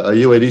said, are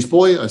you Eddie's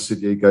boy? I said,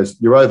 yeah. He goes,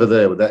 you're over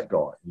there with that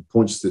guy. He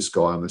points to this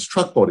guy on this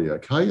truck body,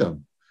 okay?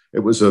 It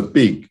was a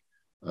big,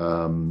 it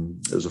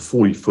was a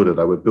 40-footer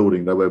they were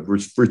building. They were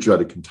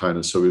refrigerated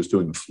containers, so he was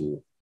doing the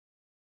floor.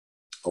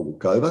 I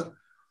walk over.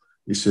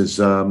 He says,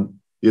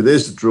 yeah,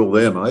 there's the drill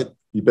there, mate.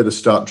 You better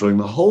start drilling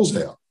the holes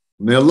out.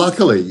 Now,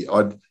 luckily,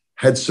 I'd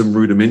had some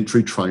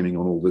rudimentary training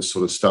on all this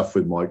sort of stuff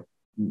with my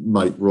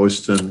mate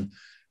Royston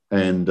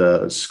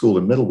and school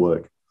in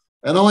metalwork.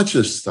 And I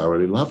just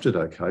thoroughly loved it,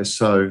 okay?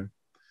 So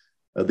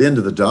at the end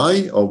of the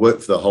day, I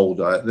worked for the whole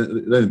day. They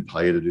didn't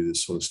pay you to do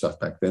this sort of stuff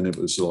back then. It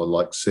was sort of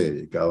like, see,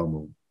 you go and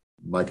we'll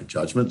make a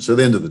judgment. So at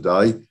the end of the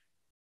day,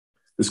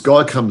 this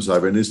guy comes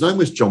over, and his name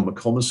was John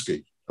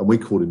McComiskey, and we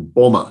called him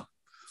Bomber,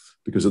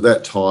 because at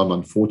that time,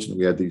 unfortunately,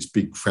 we had these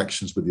big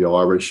fractions with the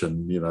Irish,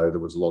 and, you know, there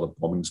was a lot of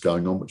bombings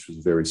going on, which was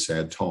a very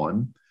sad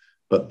time.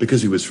 But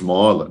because he was from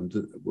Ireland,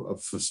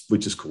 we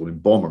just called him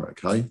Bomber,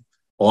 okay?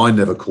 I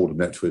never called him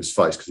that to his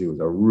face because he was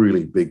a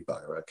really big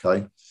bugger,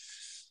 okay?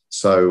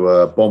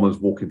 So Bomber's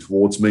walking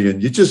towards me,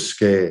 and you're just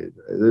scared.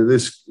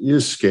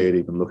 You're scared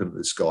even looking at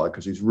this guy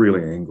because he's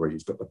really angry.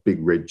 He's got the big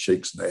red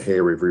cheeks and the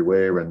hair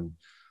everywhere. And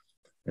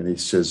he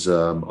says,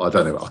 I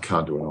don't know, I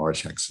can't do an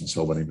Irish accent,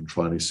 so I won't even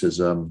try. And he says,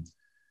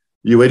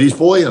 you Eddie's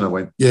boy? And I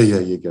went,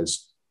 yeah. He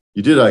goes,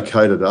 you did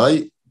okay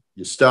today.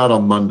 You start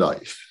on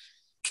Monday.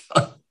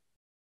 Was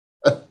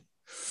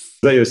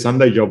that your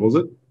Sunday job, was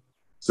it?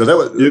 So that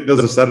was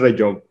a Saturday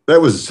job. That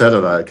was a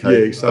Saturday, okay.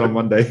 Yeah, you start on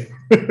Monday.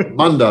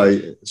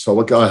 Monday, so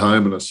I go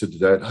home and I said to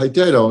Dad, hey,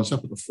 Dad, I was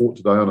up at the fort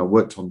today and I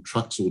worked on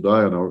trucks all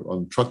day and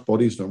on truck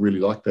bodies, and I really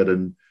like that.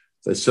 And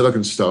they said I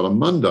can start on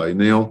Monday.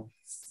 Now,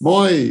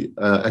 my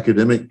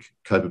academic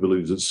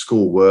capabilities at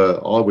school were,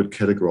 I would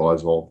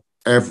categorise of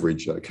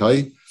average,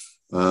 okay.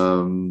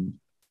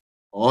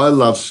 I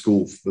love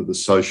school for the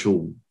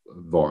social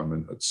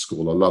environment at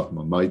school. I loved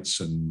my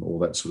mates and all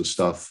that sort of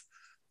stuff.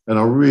 And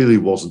I really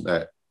wasn't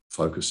that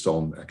focused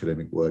on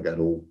academic work at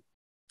all,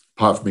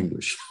 apart from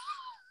English.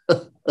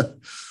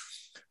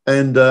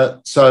 And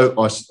so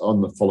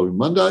on the following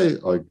Monday,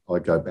 I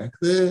go back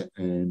there,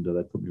 and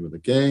they put me with a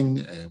gang,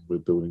 and we're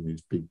building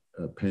these big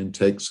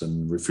Pantex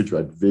and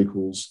refrigerated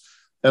vehicles.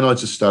 And I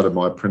just started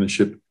my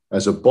apprenticeship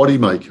as a body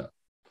maker.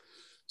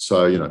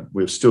 So, you know,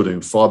 we're still doing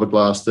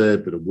fiberglass there, a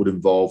bit of wood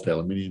involved,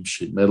 aluminium,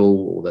 sheet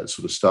metal, all that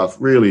sort of stuff.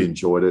 Really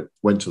enjoyed it.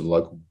 Went to the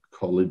local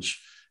college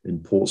in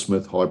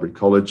Portsmouth, Highbury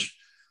College.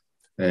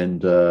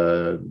 And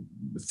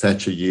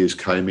Thatcher years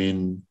came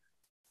in,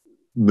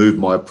 moved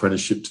my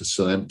apprenticeship to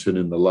Southampton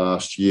in the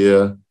last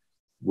year,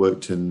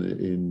 worked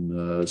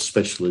in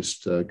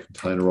specialist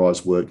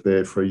containerised work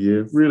there for a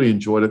year, really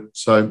enjoyed it.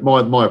 So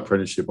my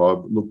apprenticeship, I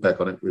look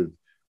back on it with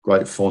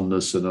great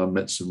fondness, and I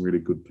met some really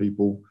good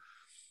people.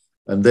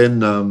 And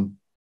then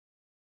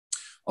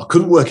I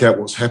couldn't work out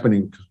what's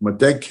happening because my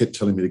dad kept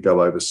telling me to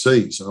go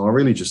overseas, and I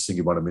really just think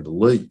he wanted me to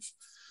leave.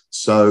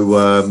 So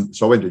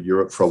I went to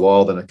Europe for a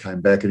while, then I came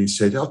back, and he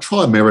said, I'll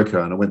try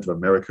America. And I went to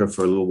America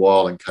for a little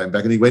while and came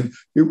back, and he went,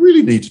 you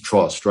really need to try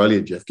Australia,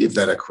 Geoff, give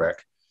that a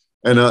crack.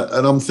 And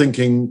I'm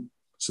thinking,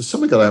 so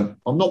something like that,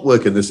 I'm not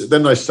working this.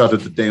 Then they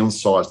started to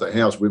downsize the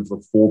house, went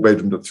from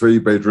 4-bedroom to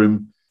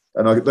 3-bedroom.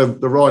 And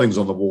the writing's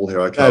on the wall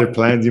here. They had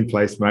plans in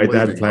place, mate. They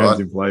had plans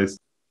in place.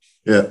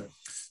 Yeah.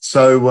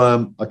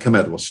 So I come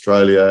out to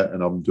Australia,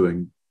 and I'm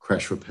doing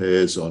crash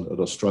repairs at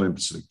Australian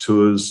Pacific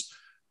Tours.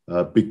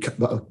 They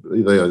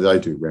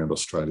do around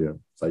Australia.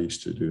 They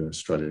used to do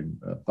Australian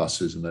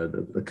buses, and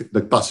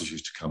the buses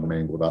used to come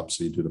mangled up,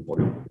 so you do the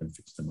body and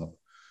fix them up.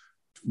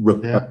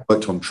 I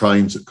worked on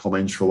trains at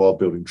Comenge for a while,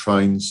 building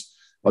trains.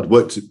 I'd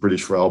worked at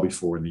British Rail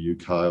before in the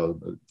UK,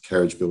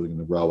 carriage building in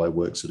the railway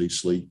works at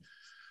Eastleigh.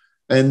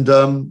 And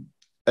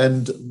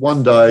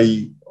one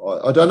day,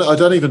 I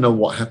don't even know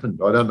what happened.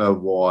 I don't know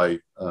why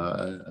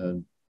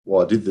and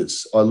why I did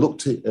this. I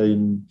looked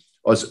in.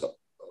 I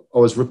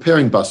was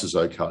repairing buses,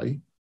 okay.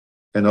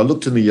 And I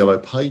looked in the yellow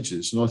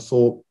pages, and I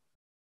thought,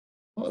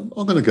 I'm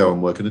going to go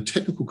and work in a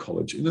technical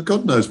college. And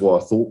God knows why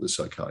I thought this,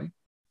 okay.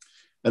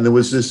 And there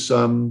was this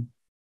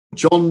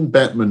John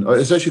Batman.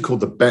 It's actually called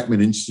the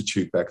Batman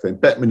Institute back then,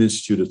 Batman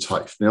Institute of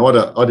TAFE. Now,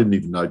 I didn't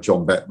even know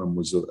John Batman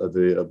was one of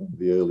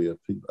the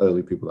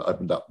early people that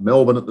opened up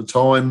Melbourne at the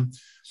time.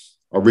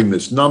 I ring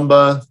this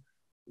number.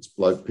 This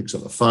bloke picks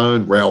up the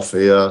phone, Ralph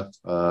here.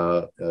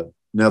 Now,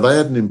 they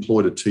hadn't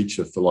employed a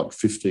teacher for like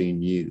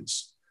 15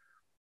 years.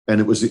 And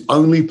it was the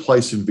only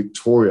place in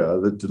Victoria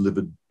that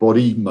delivered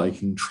body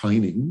making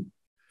training.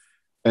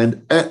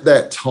 And at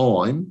that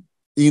time,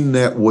 in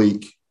that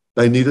week,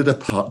 they needed a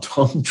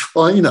part-time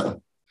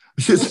trainer.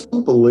 It's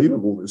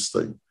unbelievable, this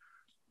thing.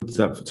 What's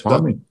that for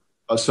timing?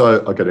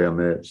 So I go down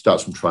there,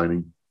 start some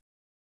training.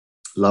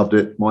 Loved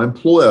it. My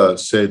employer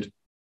said,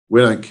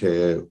 we don't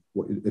care.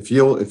 If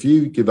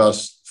you give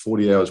us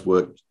 40 hours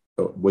work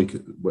a week,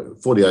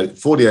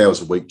 40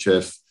 hours a week,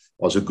 Geoff,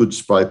 I was a good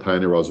spray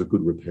painter, I was a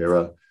good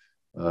repairer.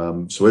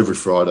 So every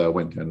Friday I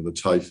went down to the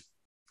TAFE,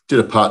 did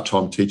a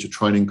part-time teacher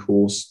training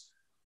course.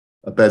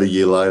 About a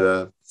year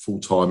later,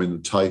 full-time in the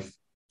TAFE,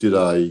 did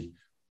a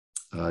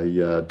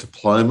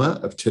diploma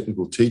of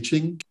technical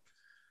teaching.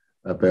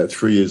 About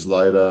 3 years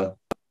later,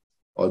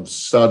 I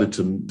started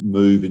to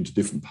move into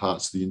different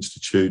parts of the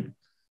institute.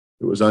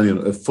 It was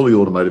only a fully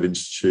automotive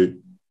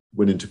institute,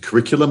 went into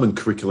curriculum and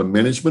curriculum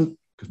management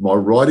because my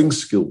writing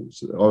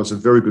skills, I was a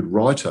very good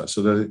writer.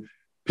 So they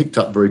picked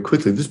up very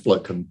quickly. This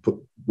bloke can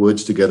put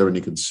words together and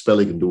he can spell,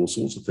 he can do all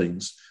sorts of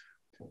things.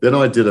 Then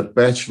I did a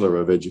Bachelor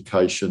of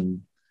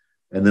Education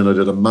and then I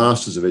did a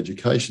Master's of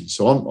Education.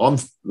 So I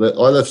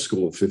left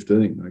school at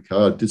 15. Okay,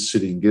 I did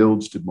City and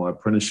Guilds, did my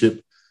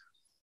apprenticeship.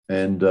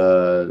 And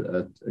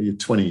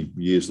 20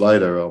 years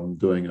later, I'm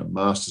doing a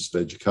Master's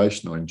of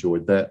Education. I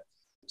enjoyed that.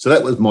 So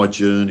that was my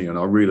journey, and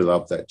I really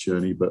loved that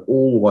journey. But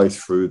all the way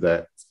through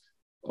that,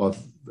 I've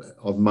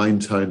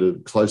maintained a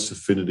close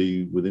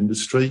affinity with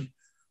industry.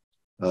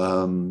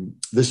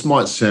 This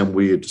might sound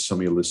weird to some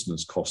of your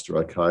listeners, Costa,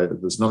 okay?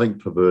 There's nothing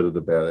perverted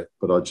about it,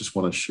 but I just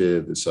want to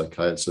share this,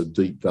 okay? It's a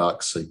deep,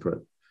 dark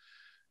secret.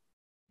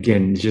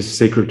 Again, it's just a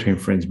secret between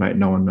friends, mate.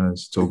 No one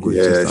knows. It's all good.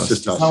 Yeah, it's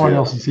just us. No one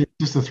else is here.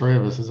 Just the three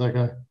of us. Is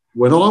okay.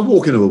 When I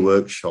walk into a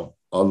workshop,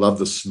 I love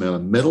the smell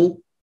of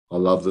metal. I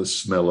love the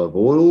smell of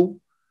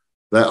oil.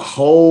 That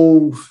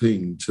whole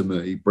thing to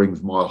me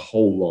brings my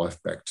whole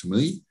life back to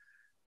me.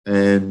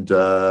 And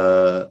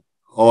I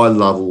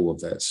love all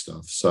of that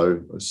stuff.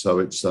 So it's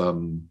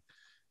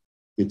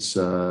it's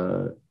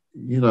a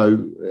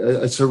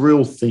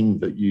real thing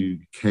that you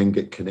can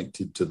get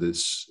connected to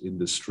this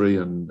industry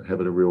and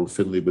have a real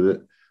affinity with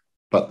it.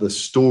 But the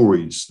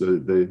stories,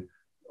 I'm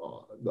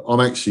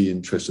actually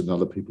interested in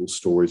other people's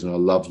stories and I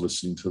love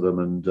listening to them.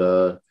 And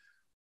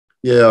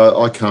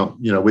I can't,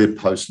 we're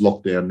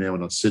post-lockdown now.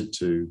 And I said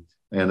to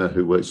Anna,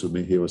 who works with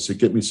me here, I said,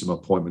 get me some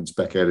appointments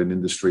back out in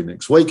industry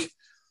next week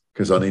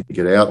because I need to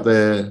get out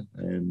there.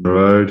 And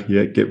road,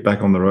 get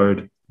back on the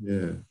road.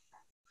 Yeah.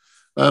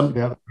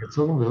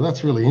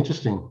 That's really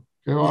interesting.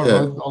 I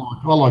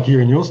like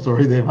hearing your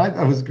story there, mate.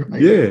 That was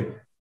great. Yeah.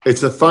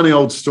 It's a funny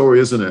old story,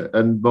 isn't it?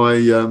 And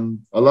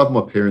I love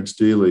my parents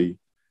dearly.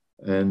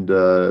 And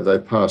they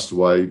passed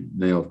away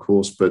now, of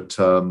course. But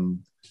I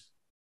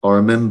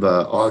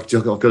remember, I've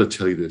got to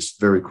tell you this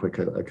very quick,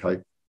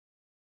 okay?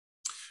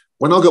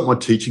 When I got my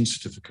teaching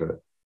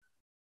certificate,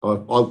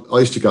 I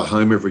used to go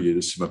home every year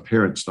to see my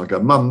parents. And I go,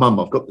 Mum,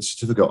 I've got the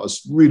certificate. I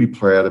was really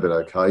proud of it,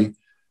 okay?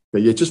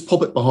 But yeah, just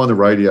pop it behind the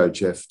radio,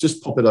 Geoff.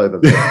 Just pop it over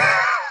there.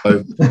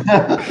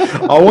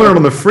 I want it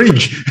on the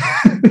fridge.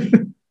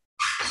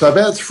 So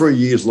about 3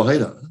 years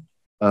later,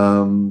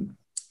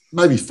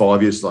 maybe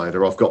 5 years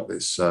later, I've got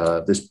this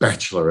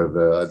bachelor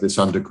of this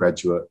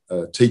undergraduate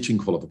teaching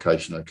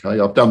qualification. Okay,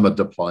 I've done my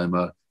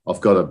diploma. I've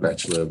got a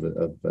bachelor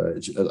of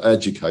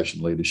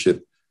education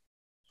leadership.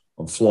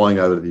 I'm flying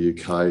over to the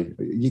UK.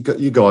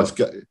 You guys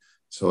go.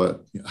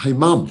 So, hey,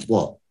 Mum,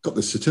 what? Got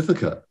the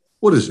certificate?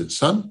 What is it,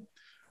 son?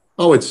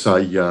 I would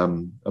say,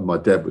 and my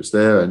dad was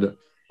there, and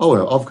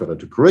I've got a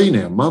degree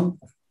now, Mum.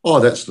 Oh,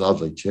 that's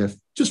lovely, Geoff.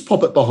 Just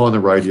pop it behind the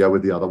radio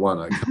with the other one.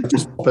 Okay,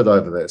 just pop it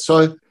over there.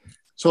 So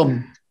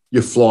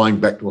you're flying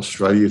back to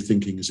Australia,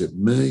 thinking, is it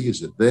me?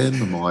 Is it them?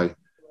 Have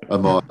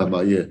I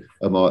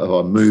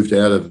moved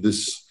out of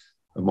this?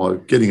 Am I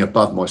getting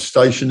above my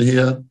station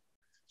here?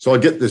 So I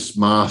get this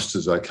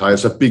master's. Okay,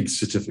 it's a big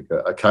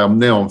certificate. Okay,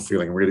 I'm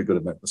feeling really good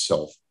about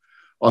myself.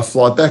 I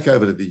fly back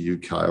over to the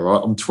UK. All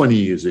right, I'm 20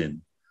 years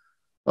in.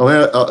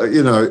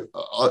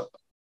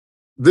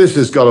 This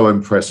has got to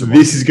impress them.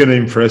 This is going to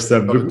impress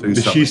them.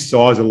 The sheer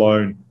size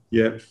alone.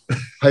 Yeah.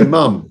 Hey,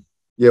 Mum.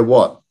 Yeah,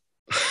 what?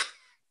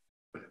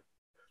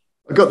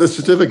 I got the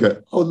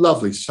certificate. Oh,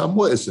 lovely, son.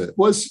 What is it?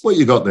 What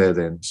you got there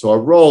then? So I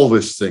roll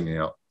this thing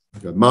out. I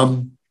go,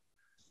 Mum,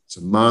 it's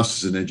a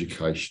Master's in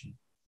Education.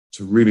 It's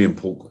a really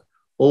important.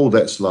 Oh,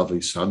 that's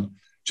lovely, son.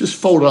 Just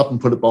fold it up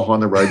and put it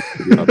behind the radio.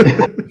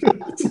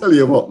 I tell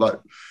you what, like,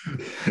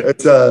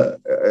 it's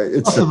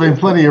must have been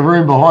plenty of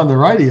room behind the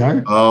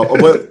radio.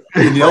 Well,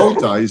 in the old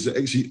days,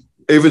 actually,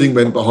 everything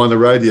went behind the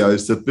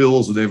radios, the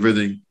bills and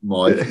everything.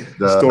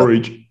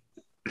 Storage.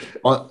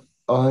 I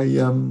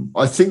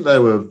think they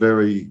were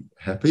very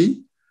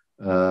happy,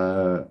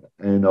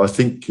 and I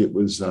think it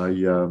was my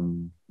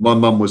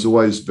mum was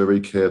always very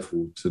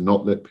careful to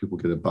not let people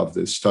get above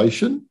their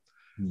station,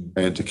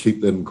 and to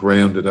keep them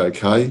grounded.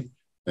 Okay.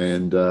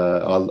 And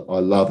I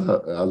love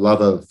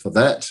her for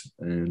that.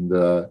 And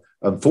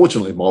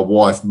unfortunately, my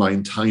wife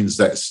maintains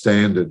that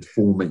standard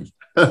for me.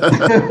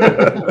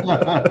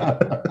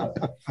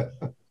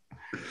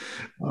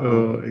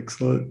 Oh,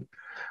 excellent.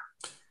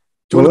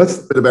 Do you want to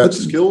talk a bit about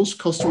skills,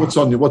 Costa? What's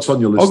on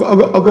your list? I've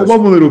got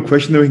one more little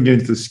question, then we can get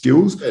into the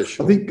skills. Yeah,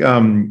 sure. I think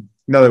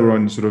now that we're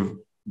on sort of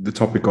the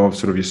topic of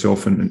sort of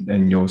yourself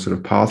and your sort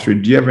of path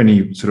through, do you have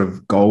any sort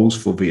of goals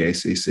for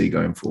VACC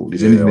going forward?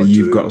 Is there anything that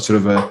you've got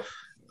sort of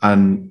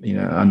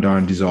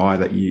undying desire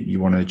that you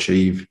want to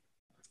achieve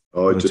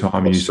by the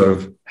time you sort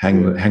of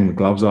hang the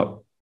gloves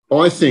up?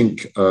 I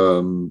think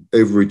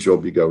every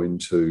job you go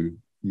into,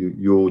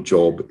 your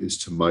job is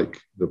to make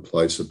the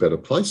place a better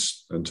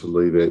place and to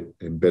leave it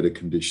in better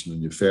condition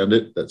than you found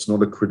it. That's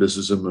not a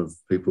criticism of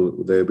people that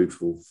were there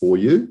before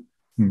you,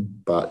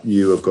 but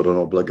you have got an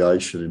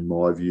obligation, in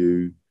my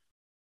view,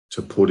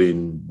 to put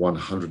in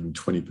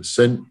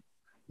 120%.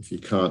 If you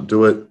can't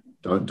do it,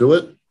 don't do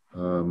it.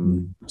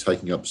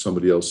 Taking up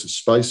somebody else's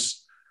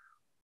space.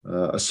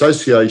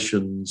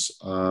 Associations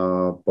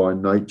are by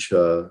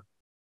nature,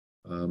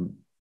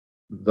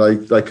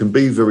 they can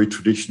be very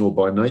traditional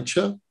by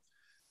nature.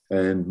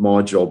 And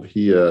my job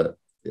here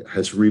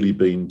has really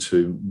been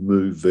to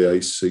move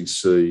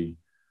VACC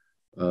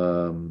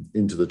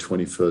into the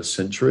 21st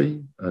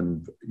century.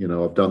 And,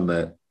 I've done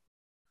that.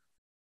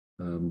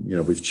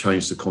 We've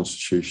changed the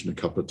constitution a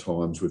couple of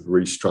times. We've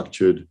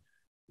restructured.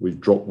 We've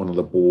dropped one of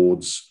the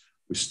boards.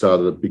 We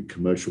started a big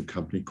commercial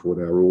company called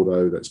Our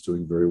Auto that's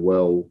doing very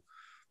well.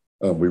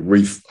 We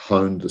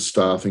re-honed the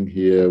staffing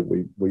here.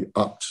 We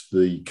upped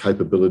the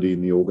capability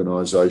in the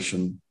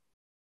organisation.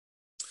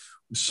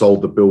 We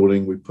sold the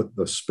building. We put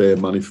the spare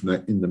money from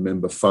that in the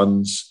member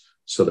funds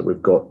so that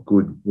we've got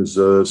good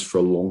reserves for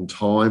a long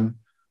time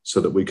so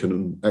that we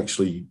can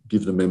actually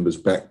give the members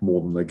back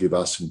more than they give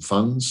us in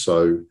funds.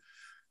 So,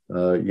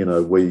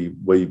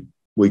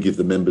 we give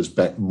the members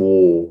back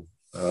more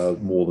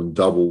than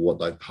double what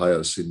they pay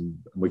us in.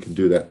 And we can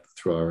do that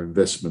through our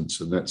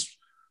investments. And that's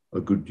a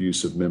good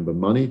use of member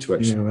money to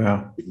actually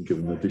we can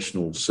give them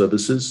additional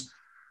services.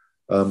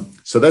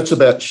 So that's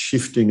about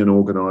shifting an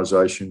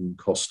organisation,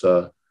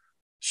 Costa,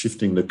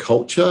 shifting the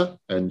culture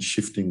and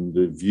shifting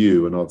the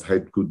view. And I've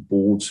had good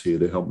boards here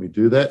to help me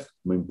do that. I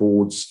mean,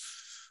 boards,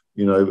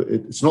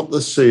 it's not the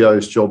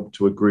CEO's job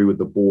to agree with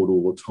the board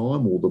all the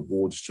time or the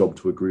board's job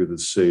to agree with the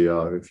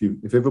CEO.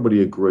 If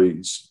everybody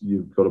agrees,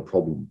 you've got a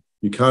problem.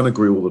 You can't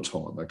agree all the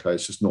time, okay?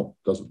 It's just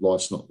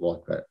life's not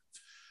like that.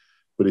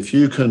 But if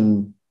you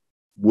can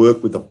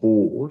work with the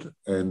board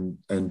and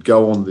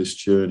go on this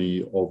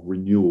journey of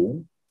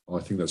renewal, I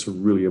think that's a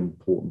really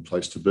important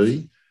place to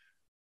be.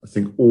 I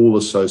think all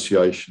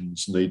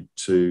associations need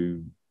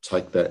to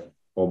take that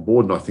on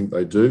board, and I think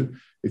they do.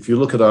 If you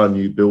look at our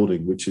new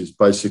building, which is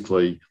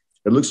basically,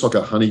 it looks like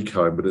a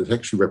honeycomb, but it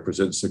actually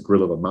represents the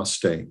grille of a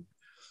Mustang.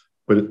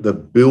 But the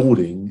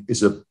building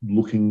is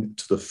looking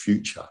to the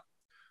future.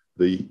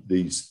 The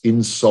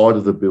inside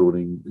of the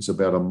building is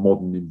about a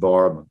modern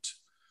environment.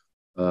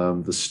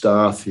 The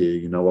staff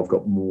here, I've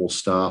got more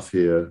staff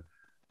here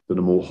that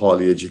are more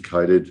highly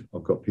educated.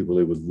 I've got people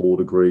here with law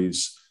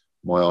degrees.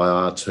 My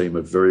IR team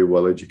are very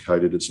well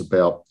educated. It's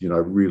about,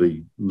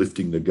 really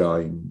lifting the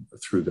game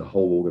through the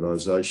whole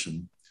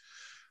organisation.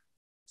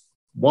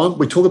 One,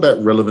 we talk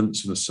about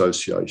relevance in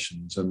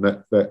associations, and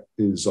that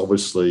is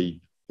obviously,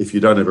 if you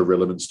don't have a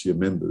relevance to your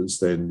members,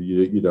 then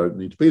you don't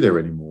need to be there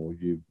anymore.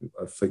 You've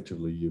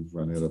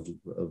run out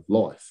of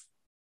life.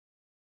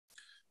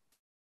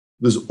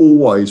 There's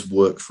always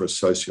work for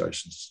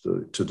associations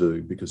to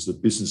do because the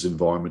business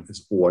environment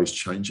is always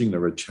changing.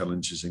 There are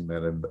challenges in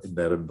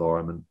that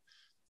environment.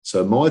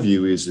 So my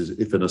view is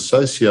if an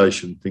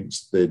association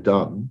thinks they're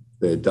done,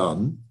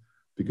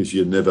 because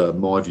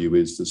my view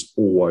is there's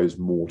always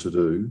more to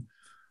do.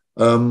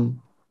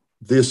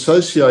 The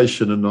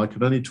association, and I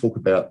can only talk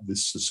about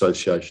this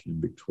association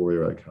in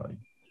Victoria, okay,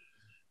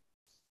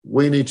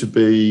 we need to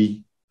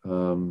be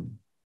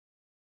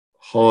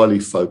highly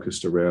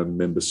focused around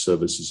member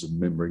services and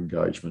member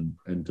engagement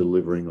and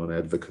delivering on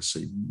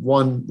advocacy.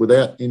 One,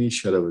 without any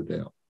shadow of a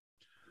doubt.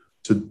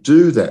 To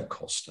do that,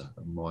 Costa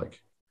and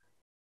Mike,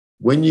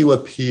 when you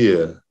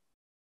appear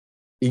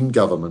in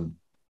government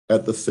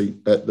at the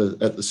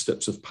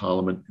steps of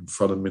Parliament in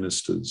front of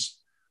ministers,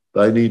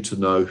 they need to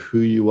know who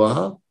you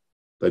are,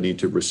 they need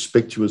to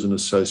respect you as an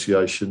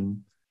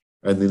association,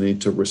 and they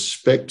need to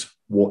respect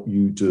what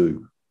you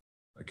do,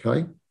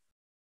 okay?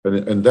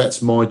 And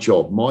that's my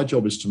job. My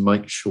job is to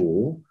make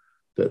sure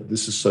that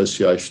this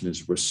association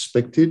is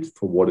respected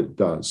for what it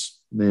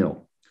does.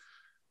 Now,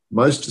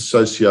 most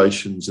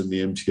associations in the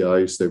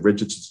MTAs, they're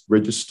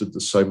registered the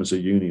same as a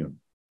union.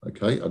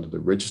 Okay, under the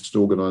Registered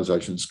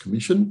Organisations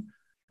Commission,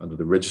 under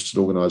the Registered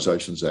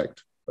Organisations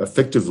Act.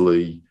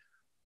 Effectively,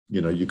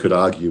 you could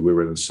argue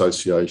we're an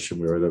association,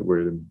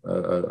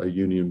 we're a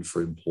union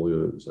for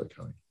employers,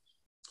 okay.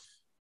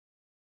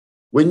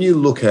 When you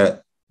look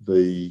at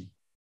the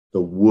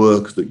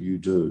work that you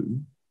do,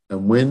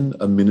 and when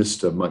a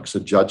minister makes a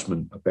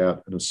judgment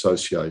about an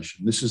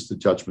association, this is the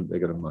judgment they're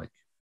going to make.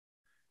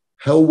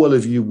 How well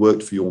have you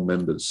worked for your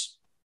members?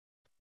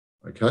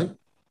 Okay,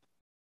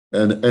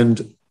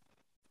 and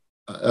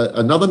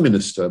another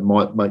minister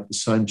might make the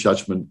same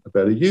judgment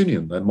about a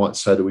union. They might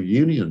say to a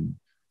union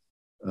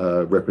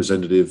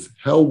representative,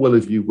 how well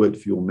have you worked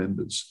for your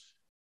members?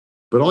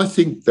 But I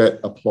think that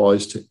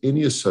applies to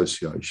any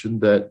association,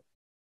 that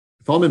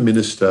if I'm a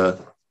minister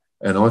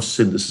and I've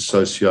seen this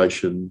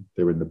association,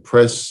 they're in the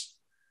press,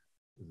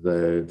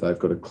 they've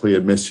got a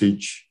clear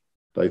message,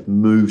 they've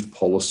moved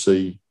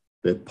policy,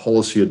 their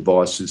policy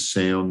advice is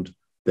sound,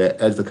 their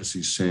advocacy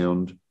is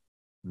sound,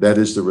 that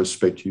is the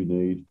respect you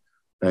need.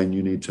 And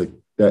you need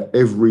to, that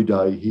every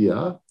day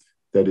here,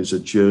 that is a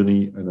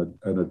journey and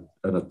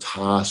a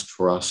task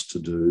for us to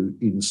do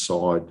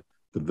inside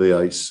the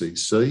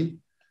VACC.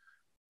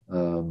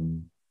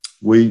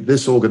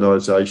 This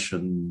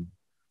organisation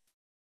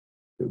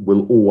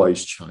will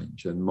always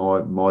change, and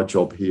my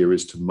job here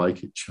is to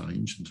make it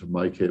change and to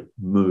make it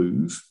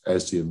move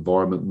as the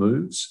environment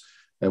moves,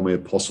 and where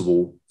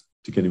possible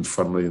to get in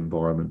front of the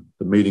environment.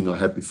 The meeting I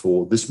had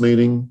before this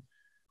meeting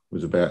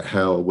was about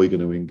how are we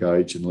going to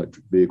engage in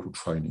electric vehicle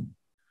training.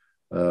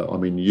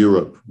 I'm in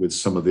Europe with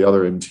some of the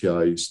other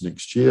MTAs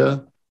next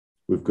year.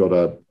 We've got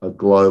a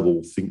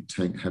global think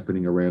tank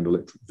happening around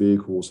electric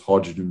vehicles,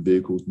 hydrogen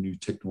vehicles, new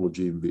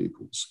technology in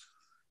vehicles.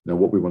 Now,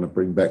 what we want to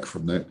bring back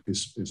from that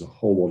is a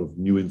whole lot of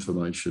new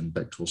information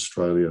back to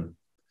Australia.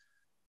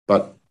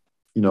 But,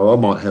 you know, I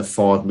might have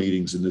 5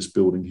 meetings in this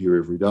building here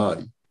every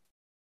day.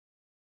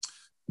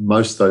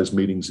 Most of those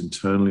meetings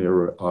internally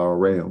are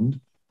around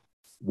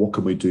what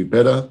can we do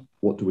better?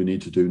 What do we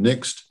need to do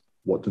next?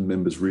 What do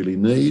members really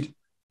need?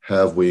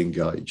 How have we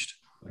engaged?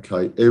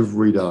 Okay,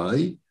 every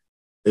day,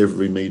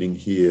 every meeting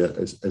here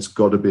has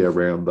got to be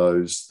around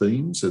those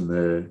themes, and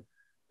they're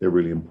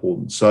really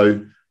important.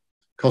 So,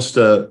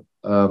 Costa,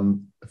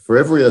 for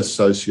every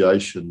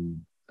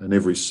association and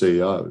every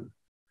CEO,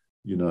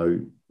 you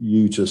know,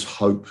 you just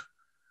hope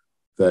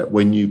that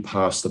when you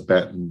pass the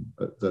baton,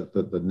 that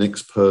the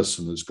next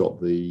person has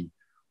got the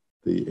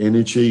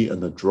energy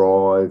and the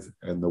drive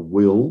and the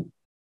will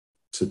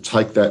to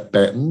take that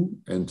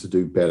baton and to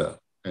do better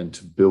and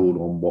to build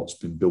on what's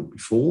been built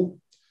before.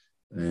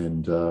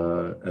 And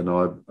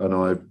I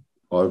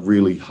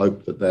really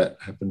hope that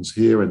happens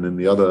here. And then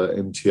the other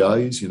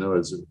MTAs, you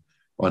know,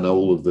 I know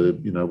all of the,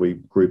 you know, we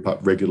group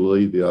up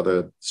regularly, the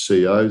other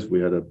CEOs. We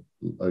had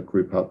a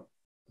group up,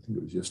 I think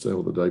it was yesterday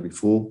or the day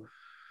before.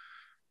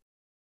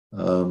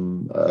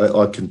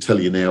 I can tell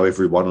you now,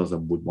 every one of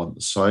them would want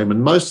the same.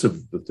 And most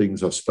of the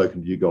things I've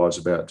spoken to you guys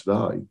about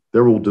today,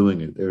 they're all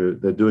doing it.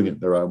 They're doing it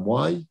their own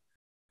way.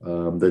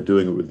 They're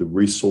doing it with the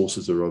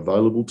resources that are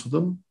available to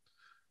them.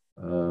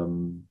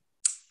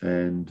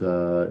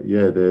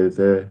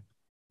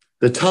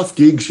 They're tough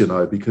gigs, you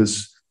know,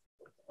 because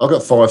I've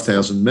got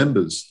 5,000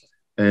 members,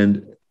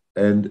 and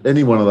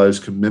any one of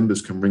those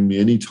members can ring me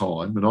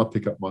anytime, and I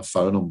pick up my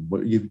phone.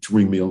 You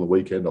ring me on the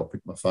weekend, I'll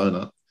pick my phone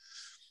up.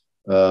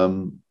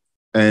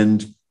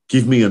 And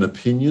give me an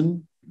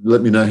opinion,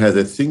 let me know how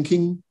they're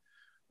thinking,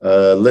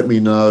 let me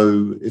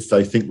know if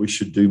they think we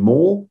should do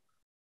more,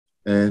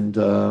 and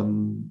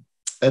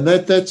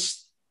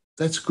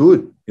that's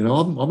good. You know,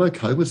 I'm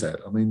okay with that.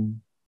 I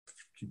mean,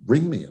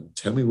 ring me and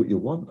tell me what you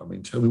want. I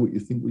mean, tell me what you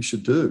think we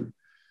should do.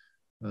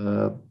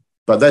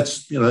 But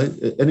that's, you know,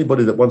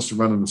 anybody that wants to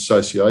run an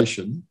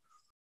association,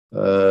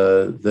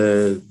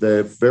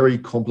 they're very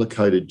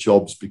complicated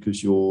jobs,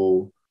 because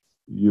you've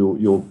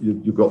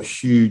got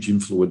huge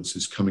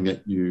influences coming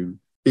at you,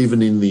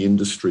 even in the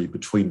industry,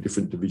 between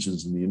different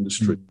divisions in the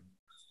industry.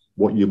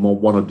 What you might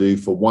want to do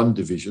for one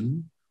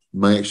division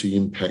may actually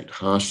impact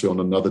harshly on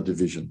another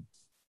division.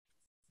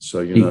 So,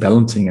 you know,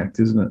 balancing act,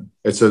 isn't it?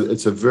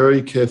 It's a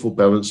very careful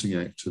balancing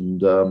act,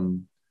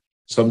 and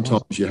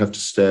sometimes you have to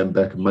stand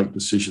back and make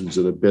decisions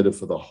that are better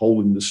for the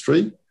whole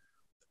industry,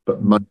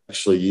 but may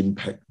actually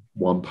impact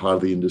one part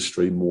of the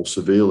industry more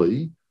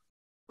severely.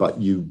 But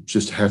you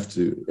just have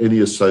to, any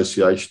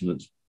association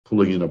that's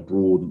pulling in a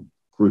broad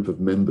group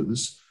of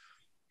members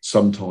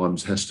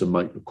sometimes has to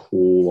make the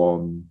call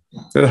on...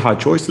 They're the hard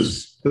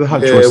choices.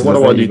 What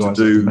do I need to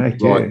do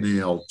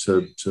now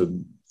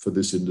for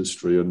this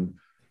industry? And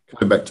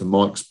coming back to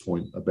Mike's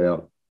point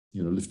about,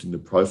 you know, lifting the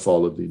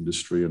profile of the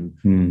industry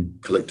and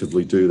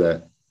collectively do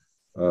that.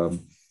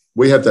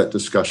 We have that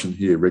discussion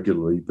here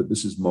regularly, but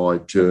this is my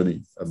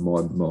journey and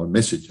my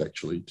message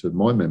actually to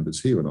my members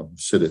here, and I've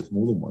said it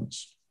more than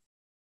once.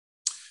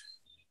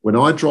 When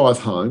I drive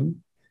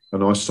home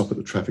and I stop at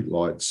the traffic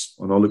lights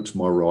and I look to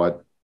my right,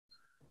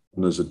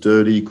 and there's a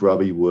dirty,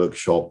 grubby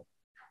workshop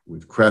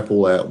with crap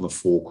all out on the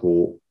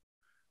forecourt,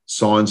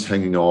 signs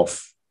hanging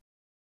off,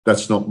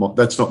 that's not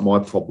my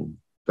problem.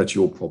 That's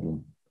your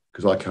problem,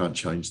 because I can't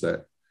change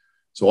that.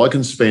 So I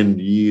can spend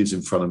years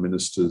in front of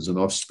ministers, and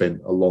I've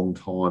spent a long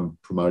time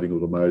promoting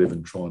automotive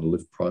and trying to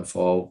lift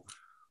profile.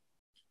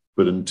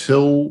 But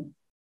until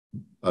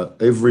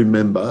every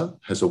member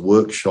has a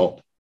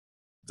workshop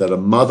that a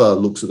mother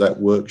looks at that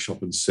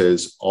workshop and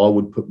says, I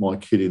would put my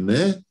kid in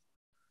there,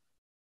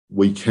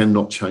 we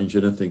cannot change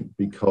anything,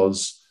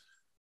 because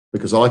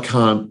I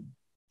can't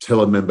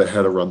tell a member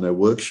how to run their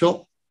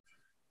workshop.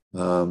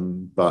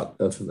 But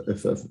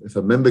if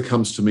a member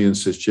comes to me and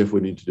says, Geoff, we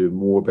need to do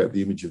more about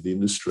the image of the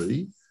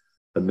industry,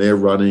 and they're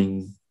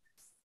running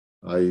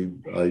a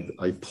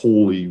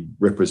poorly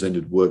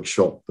represented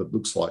workshop that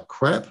looks like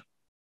crap,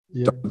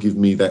 Don't give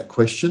me that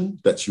question.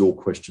 That's your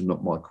question,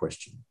 not my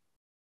question.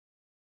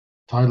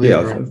 Totally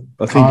agree.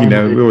 I think,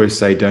 we always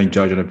say don't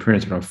judge on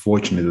appearance, but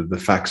unfortunately the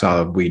facts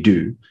are we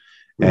do.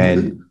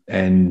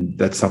 And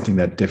that's something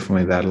that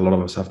definitely that a lot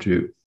of us have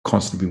to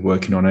constantly be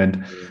working on.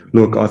 And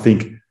look, I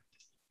think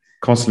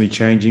constantly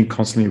changing,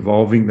 constantly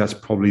evolving, that's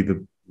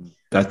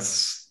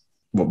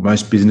what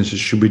most businesses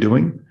should be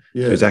doing.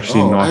 Yeah. It's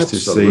actually nice to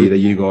see that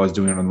you guys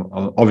doing it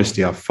on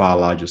obviously a far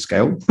larger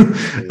scale.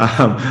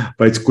 But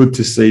it's good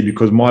to see,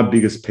 because my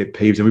biggest pet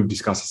peeves, and we've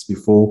discussed this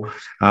before,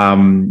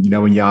 when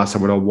you ask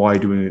someone, why are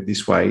you doing it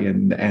this way?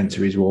 And the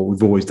answer is, well,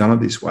 we've always done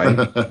it this way.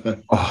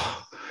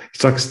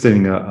 It's like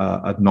sticking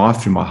a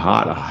knife through my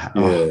heart.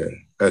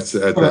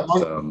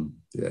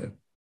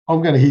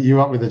 I'm going to hit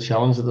you up with a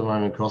challenge at the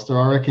moment, Costa.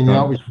 I reckon you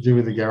know what we should do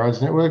with the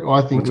garage network?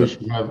 I think we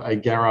should have a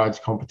garage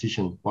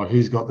competition, like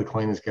who's got the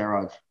cleanest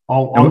garage.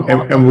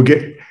 We'll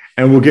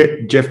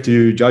get Geoff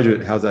to judge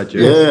it. How's that,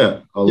 Geoff? Yeah,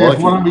 I like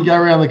it. Why don't we go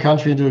around the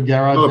country and do a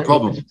garage? Not a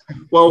problem.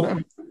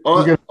 Well,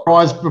 we'll get a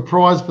prize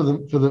for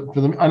them,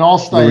 and I'll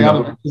stay out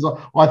of it because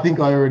I think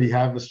I already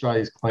have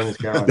Australia's cleanest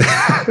garage.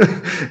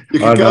 You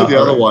can go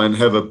the other way and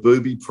have a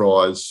booby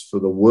prize for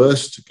the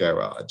worst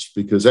garage,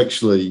 because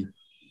actually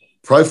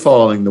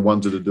profiling the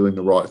ones that are doing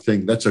the right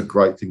thing, that's a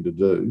great thing to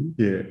do.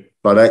 Yeah.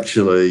 But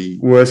actually,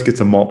 worst gets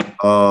a mop.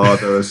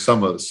 There are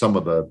some of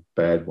the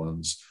bad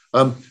ones.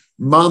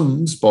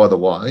 Mums, by the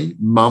way,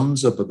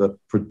 mums are the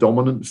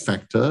predominant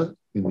factor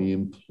in the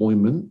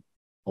employment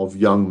of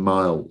young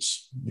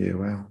males. Yeah,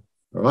 wow.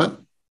 All right.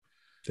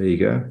 There you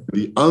go.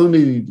 The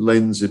only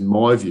lens, in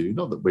my view,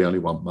 not that we only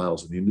want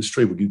males in the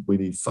industry, we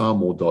need far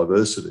more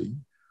diversity,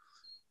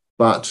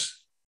 but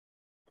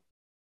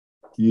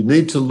you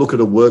need to look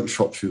at a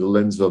workshop through the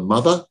lens of a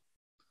mother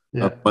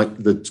and make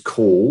the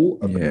call.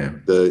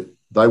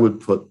 They would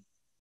put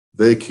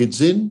their kids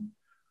in,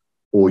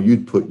 or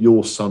you'd put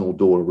your son or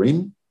daughter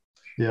in.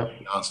 Yeah.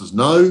 The answer's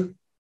no,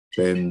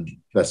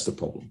 then that's the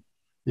problem.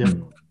 Yeah.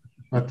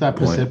 But that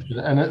perception,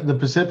 and the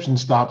perception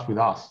starts with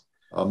us.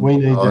 We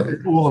need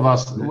all of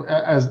us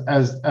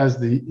as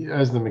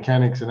the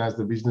mechanics and as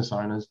the business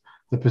owners.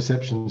 The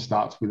perception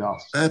starts with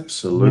us.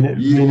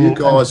 Absolutely. You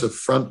guys are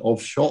front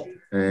of shop,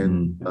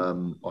 and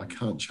I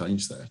can't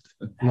change that.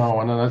 No,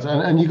 I know that.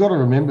 And you got to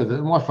remember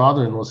that my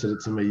father-in-law said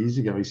it to me years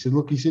ago. He said,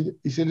 look, he said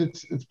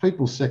it's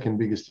people's second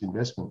biggest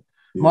investment.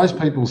 Yeah. Most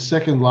people's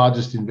second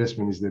largest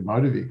investment is their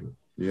motor vehicle.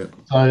 Yeah.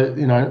 So,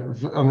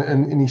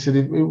 and he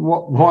said,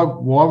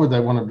 why would they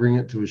want to bring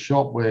it to a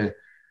shop where,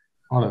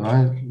 I don't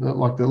know,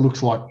 like that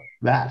looks like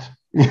that?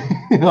 You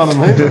know what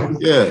I mean?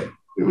 Yeah.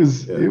 It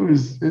was,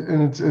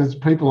 and it's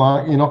people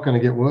you're not going to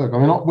get work. I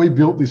mean, we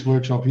built this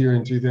workshop here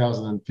in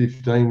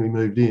 2015. We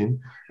moved in,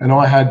 and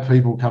I had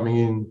people coming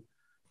in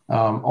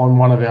on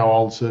one of our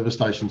old service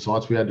station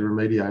sites. We had to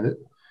remediate it,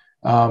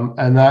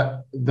 and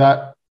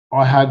that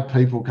I had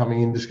people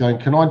coming in just going,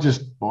 "Can I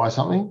just buy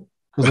something?"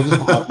 Because I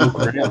just want to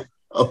look around.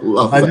 I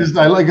love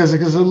that.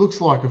 Because it looks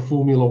like a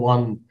Formula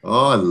One.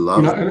 Oh, I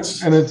love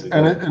it. And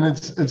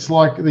it's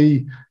like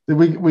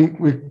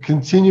we're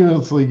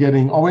continuously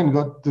getting. I went and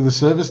got to the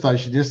service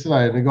station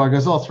yesterday, and the guy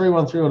goes,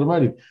 313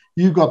 Automotive,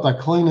 you've got the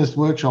cleanest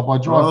workshop I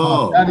drive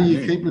past. How do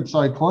you keep it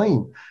so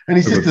clean? And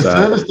he's just a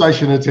service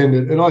station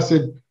attendant. And I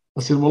said,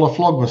 well, I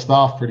flogged my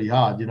staff pretty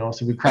hard, I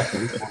said we cracked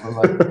this one.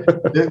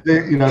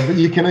 But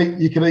you can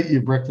eat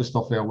your breakfast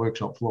off our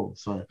workshop floor.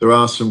 So there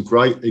are some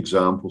great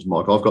examples,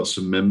 Mike. I've got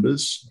some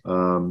members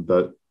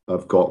that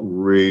have got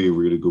really,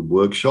 really good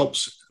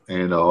workshops,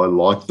 and I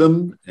like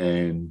them.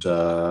 And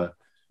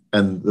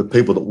the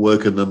people that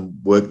work in them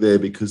work there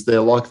because they're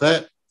like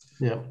that.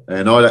 Yeah.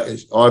 And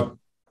I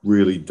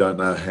really don't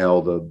know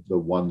how the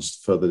ones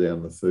further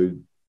down the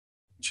food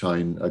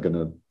chain are going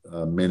to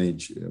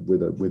manage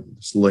with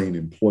this lean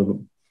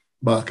employment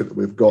market that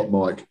we've got,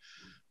 Mike.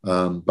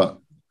 But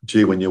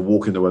gee, when you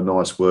walk into a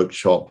nice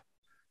workshop,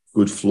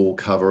 good floor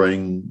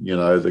covering,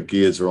 the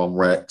gears are on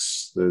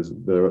racks.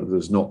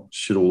 There's not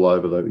shit all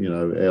over the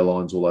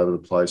airlines all over the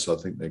place. I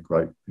think they're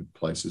great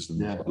places,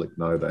 and the public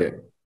know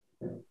that.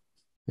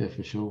 Yeah,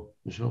 for sure.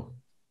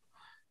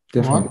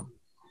 Definitely.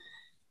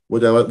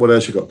 Right. What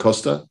else you got,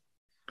 Costa?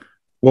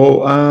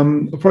 Well,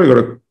 I've probably got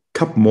a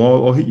couple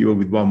more. I'll hit you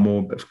with one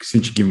more, but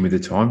since you're giving me the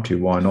time to,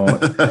 why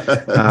not?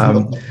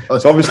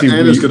 So obviously,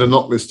 Anna's going to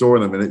knock this door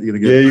in a minute. You're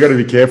going to get. Yeah, you got to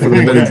be careful.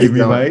 The more you give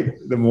me, mate,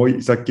 the more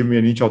it's like, give me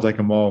an inch, I'll take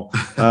a mile.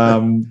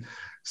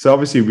 So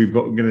obviously, we're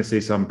going to see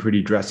some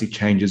pretty drastic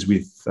changes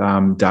with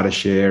data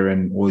share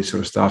and all this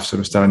sort of stuff, sort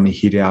of starting to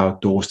hit our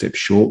doorstep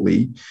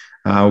shortly.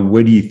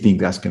 Where do you think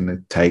that's going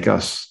to take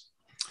us?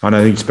 I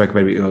know you spoke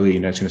about it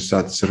earlier. It's going to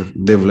start to sort of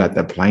level out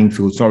that playing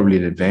field. It's not really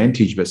an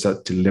advantage, but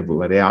start to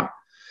level it out.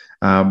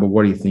 But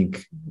what do you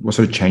think? What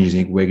sort of changes do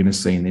you think we're going to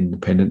see in the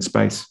independent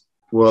space?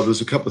 Well,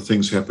 there's a couple of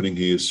things happening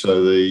here.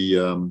 So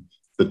the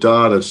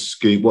data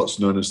scheme, what's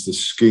known as the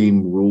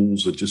scheme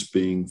rules, are just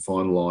being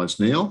finalised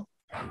now,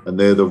 and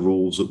they're the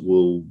rules that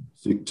will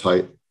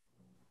dictate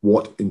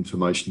what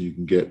information you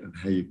can get and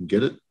how you can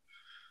get it.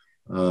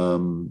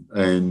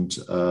 and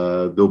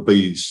there'll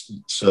be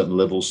certain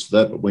levels to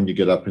that. But when you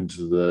get up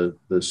into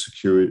the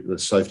security, the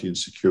safety and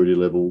security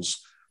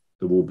levels,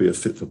 there will be a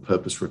fit for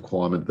purpose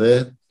requirement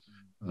there.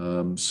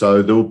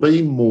 So there will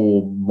be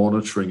more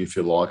monitoring, if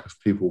you like, of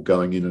people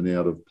going in and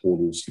out of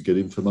portals to get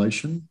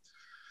information.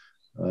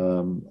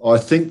 I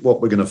think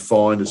what we're going to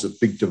find is a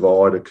big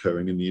divide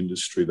occurring in the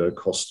industry, though,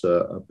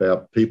 Costa,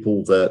 about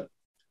people that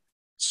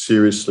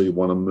seriously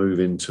want to move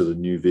into the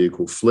new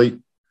vehicle fleet.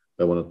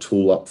 They want to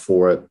tool up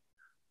for it.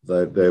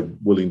 They're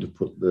willing to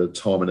put the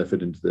time and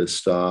effort into their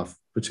staff,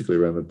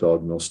 particularly around the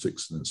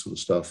diagnostics and that sort of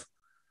stuff.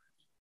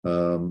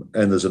 And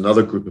there's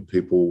another group of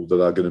people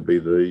that are going to be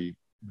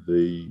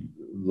the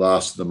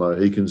last of the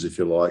Mohicans, if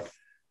you like,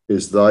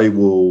 is they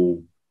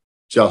will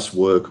just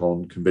work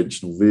on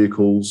conventional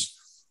vehicles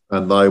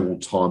and they will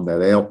time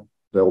that out.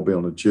 They'll be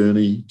on a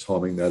journey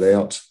timing that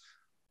out.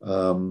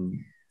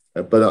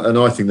 But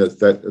I think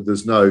that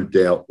there's no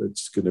doubt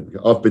it's going to be.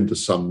 I've been to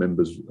some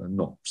members,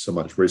 not so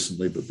much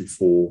recently, but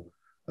before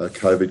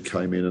COVID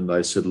came in, and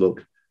they said,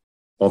 "Look,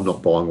 I'm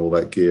not buying all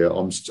that gear.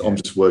 I'm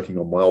just working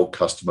on my old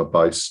customer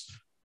base.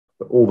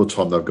 But all the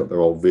time they've got their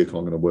old vehicle,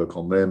 I'm going to work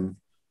on them,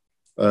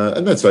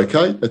 and that's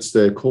okay. That's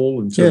their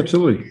call." Yeah,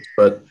 absolutely.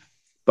 But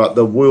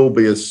there's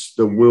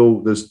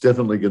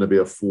definitely going to be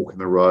a fork in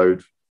the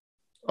road.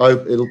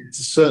 It'll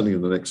certainly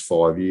in the next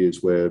 5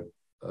 years where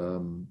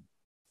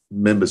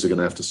members are going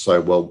to have to say,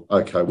 well,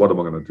 okay, what am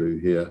I going to do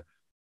here?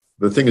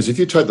 The thing is, if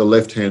you take the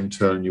left-hand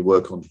turn and you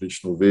work on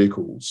traditional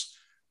vehicles,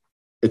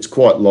 it's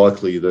quite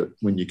likely that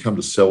when you come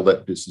to sell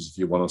that business, if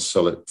you want to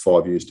sell it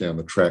 5 years down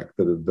the track,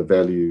 that the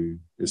value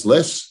is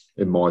less,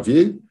 in my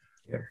view.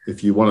 Yeah.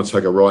 If you want to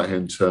take a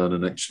right-hand turn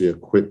and actually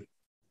equip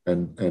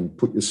and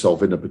put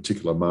yourself in a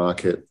particular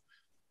market,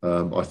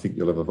 I think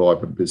you'll have a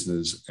vibrant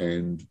business,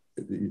 and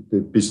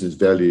the business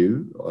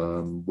value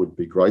would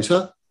be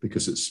greater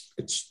because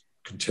it's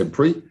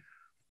contemporary.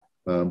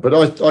 But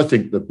I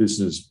think the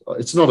business,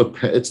 it's not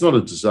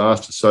a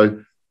disaster.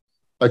 So,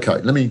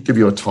 okay, let me give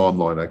you a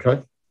timeline,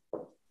 okay?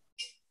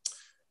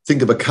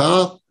 Think of a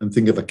car and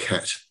think of a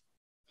cat.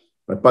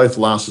 They both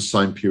last the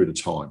same period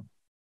of time.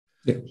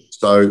 Yeah.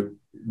 So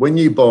when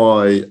you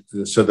buy,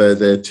 so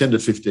they're 10 to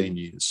 15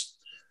 years.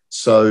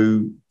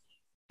 So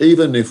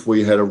even if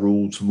we had a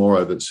rule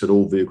tomorrow that said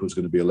all vehicles are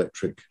going to be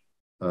electric,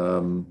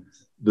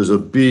 there's a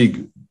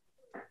big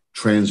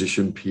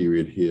transition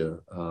period here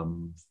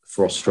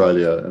for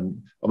Australia.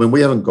 And I mean,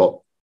 we haven't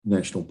got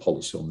national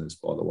policy on this,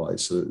 by the way,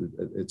 so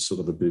it's sort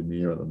of a bit in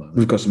the air at the moment.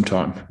 We've got some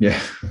time,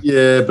 yeah.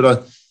 Yeah,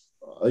 but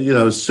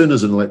as soon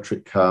as an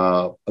electric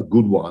car, a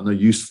good one, a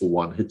useful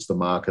one, hits the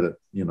market at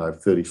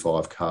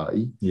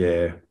 35k.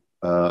 Yeah.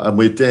 And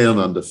we're down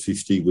under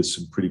 50 with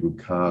some pretty good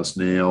cars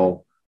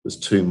now. There's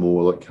two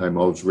more that came.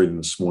 I was reading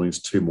this morning.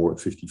 There's two more at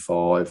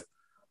 55.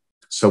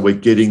 So we're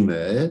getting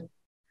there.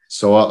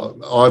 So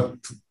I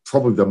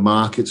probably the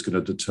market's going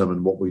to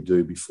determine what we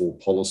do before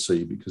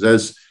policy, because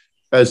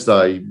as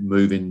they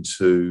move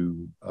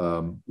into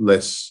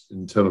less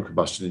internal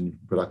combustion engine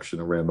production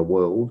around the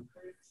world,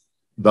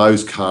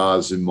 those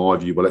cars, in my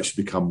view, will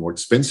actually become more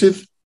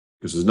expensive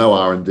because there's no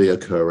R&D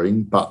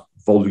occurring, but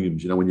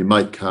volumes. When you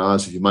make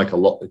cars, if you make a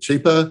lot, they're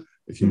cheaper.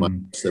 If you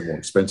make them more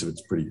expensive,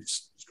 it's pretty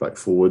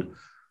straightforward.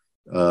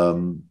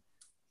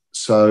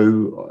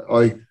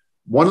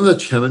 One of the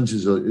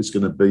challenges is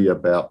going to be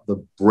about the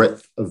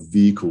breadth of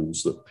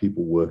vehicles that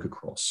people work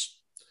across.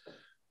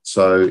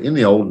 So in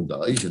the olden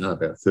days,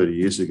 about 30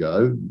 years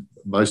ago,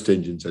 most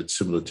engines had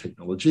similar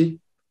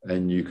technology,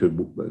 and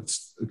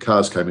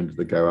cars came into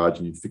the garage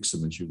and you fix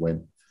them as you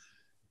went.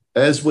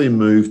 As we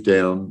move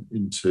down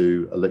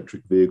into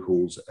electric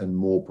vehicles and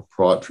more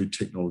proprietary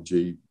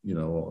technology,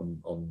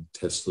 on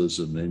Teslas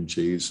and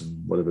MGs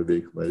and whatever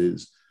vehicle that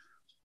is,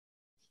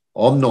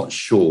 I'm not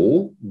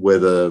sure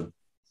whether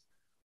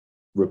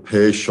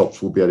repair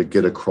shops will be able to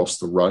get across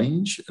the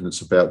range, and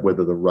it's about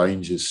whether the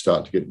ranges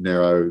start to get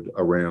narrowed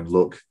around,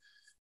 look,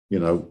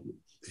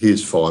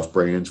 here's 5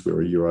 brands,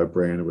 we're a Euro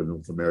brand, we're a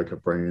North America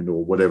brand,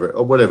 or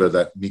whatever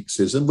that mix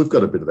is. And we've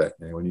got a bit of that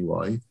now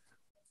anyway.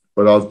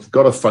 But I've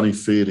got a funny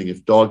feeling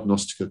if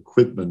diagnostic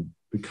equipment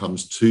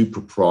becomes too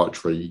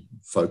proprietary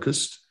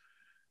focused,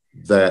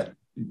 that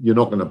you're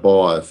not going to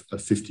buy a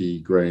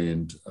 50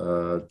 grand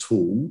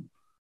tool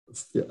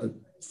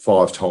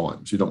 5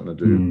 times. You're not going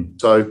to do.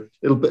 So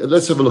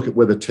let's have a look at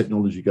where the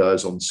technology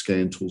goes on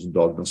scan tools and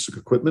diagnostic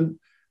equipment.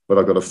 But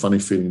I've got a funny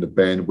feeling the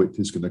bandwidth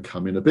is going to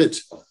come in a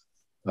bit.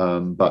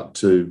 But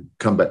to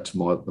come back to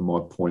my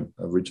point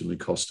originally,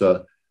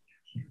 Costa,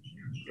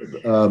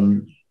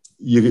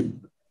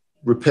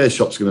 repair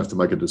shops are going to have to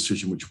make a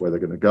decision which way they're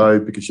going to go,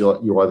 because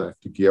you either have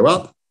to gear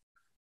up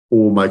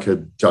or make a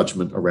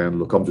judgment around,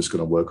 look, I'm just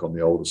going to work on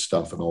the older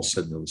stuff and I'll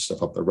send the other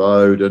stuff up the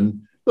road.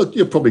 And look,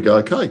 you'll probably go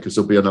okay because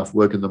there'll be enough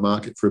work in the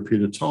market for a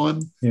period of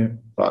time. Yeah.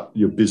 But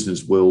your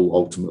business will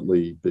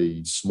ultimately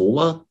be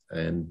smaller.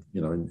 And,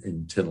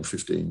 in 10 or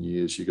 15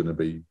 years, you're going to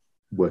be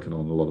working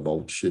on a lot of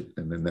old shit,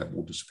 and then that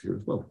will disappear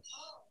as well.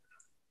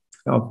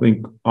 I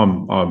think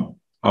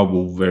I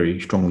will very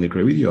strongly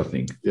agree with you, I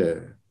think. Yeah.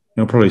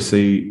 You'll probably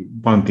see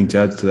one thing to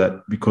add to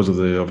that because of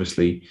the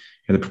obviously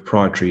the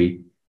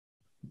proprietary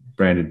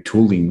branded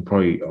tooling.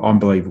 I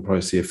believe we'll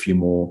probably see a few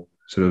more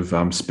sort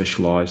of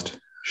specialized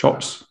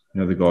shops.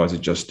 The guys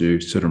that just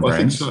do certain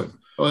brands. I think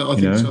so. I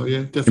think so. Yeah,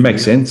 definitely. It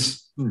makes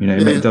sense.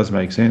 It does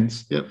make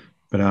sense. Yep.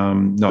 But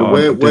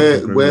no,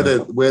 but where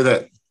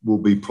that will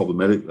be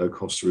problematic though,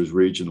 Costa, is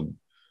regional.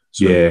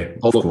 So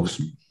of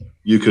course.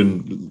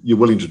 You're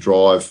willing to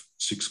drive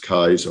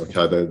 6Ks.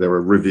 Okay, they're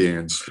a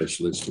Rivian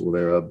specialist or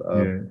they're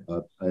an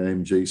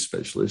AMG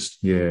specialist.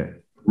 Yeah.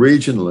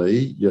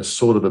 Regionally, you're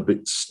sort of a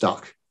bit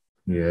stuck.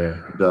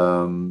 Yeah.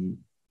 And,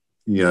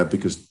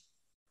 because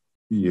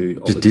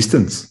just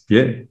distance.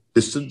 Yeah.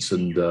 Distance,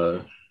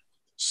 and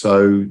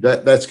so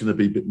that's going to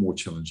be a bit more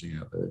challenging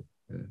out there.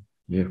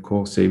 Yeah, of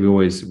course. See,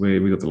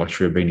 we got the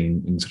luxury of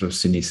being in sort of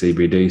Sydney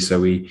CBD,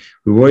 so we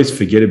always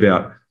forget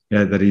about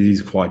that it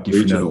is quite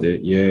different Regional. out there.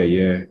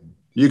 Yeah.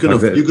 You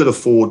could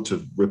afford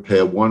to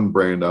repair one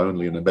brand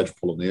only in a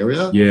metropolitan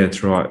area. Yeah,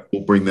 that's right.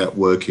 Or bring that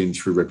work in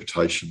through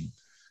reputation.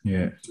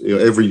 Yeah.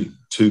 Every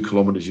 2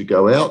 kilometres you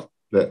go out,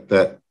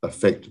 that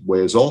effect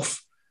wears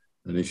off.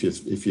 And if you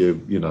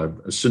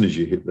as soon as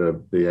you hit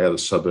the outer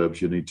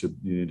suburbs, you need to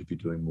be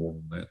doing more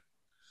than that.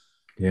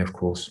 Yeah, of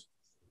course.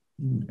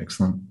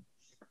 Excellent.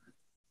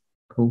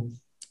 Cool.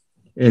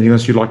 Anything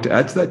else you'd like to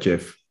add to that,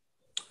 Geoff?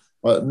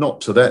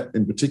 Not to that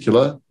in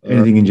particular.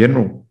 Anything in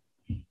general?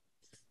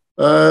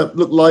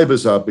 Look,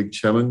 labour's our big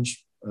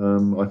challenge.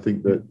 I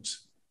think that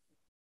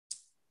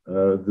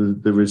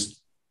there is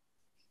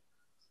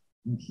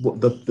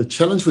the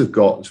challenge we've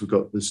got is we've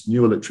got this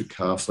new electric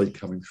car fleet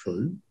coming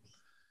through,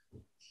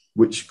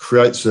 which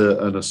creates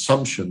an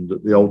assumption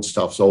that the old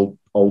stuff's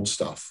old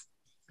stuff.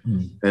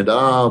 And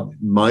our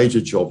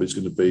major job is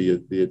going to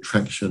be the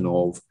attraction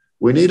of,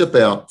 we need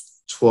about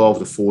 12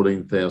 to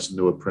 14,000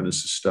 new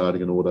apprentices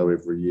starting in auto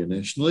every year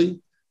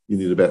nationally. You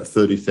need about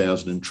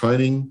 30,000 in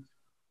training.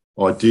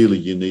 Ideally,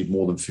 you need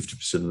more than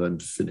 50% of them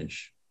to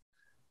finish.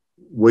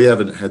 We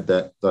haven't had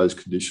those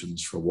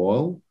conditions for a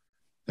while.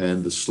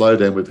 And the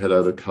slowdown we've had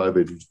over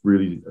COVID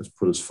really has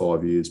put us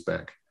 5 years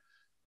back.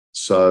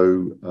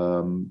 So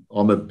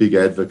I'm a big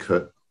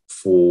advocate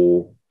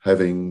for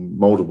having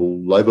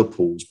multiple labour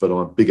pools, but I'm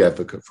a big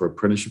advocate for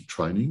apprenticeship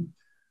training.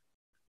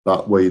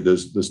 But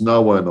there's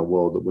no way in the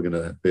world that we're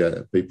going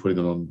to be putting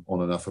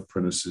on enough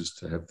apprentices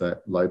to have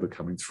that labour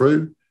coming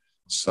through.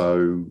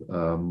 So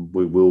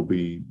we will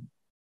be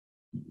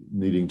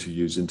needing to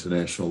use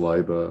international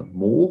labour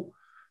more,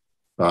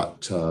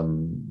 but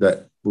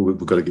that we've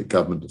got to get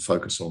government to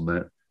focus on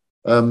that.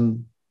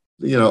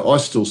 I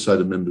still say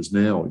to members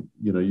now,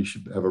 you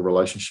should have a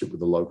relationship with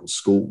the local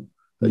school.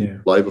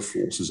 The labour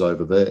force is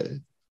over there.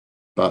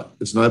 But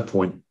there's no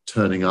point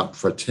turning up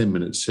for a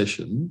 10-minute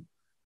session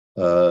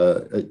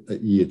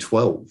at year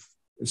 12.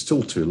 It's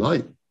still too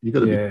late. You've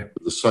got to be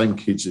with the same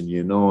kids in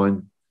year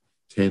 9,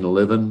 10,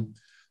 11.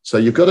 So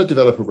you've got to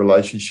develop a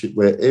relationship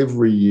where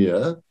every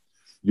year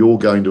you're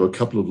going to a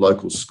couple of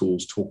local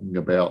schools talking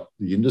about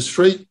the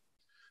industry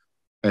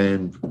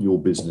and your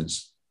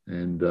business.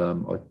 And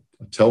I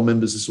tell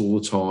members this all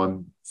the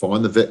time: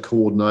 find the VACC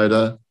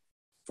coordinator,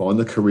 find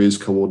the careers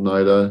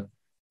coordinator.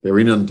 They're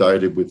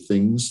inundated with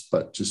things,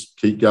 but just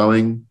keep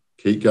going.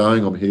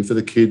 I'm here for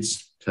the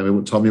kids. Tell me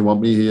what time you want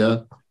me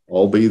here.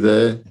 I'll be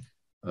there.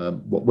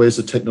 Where's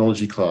the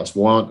technology class?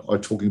 Why aren't I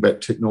talking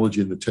about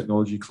technology in the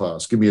technology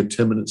class? Give me a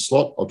 10-minute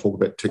slot. I'll talk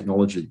about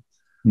technology.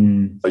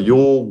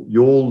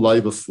 Your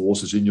labour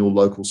force is in your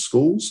local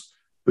schools,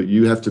 but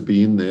you have to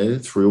be in there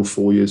 3 or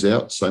 4 years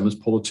out, same as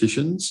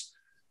politicians.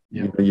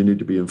 You need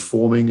to be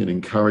informing and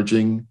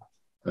encouraging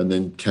and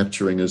then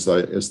capturing as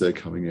they're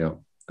coming out.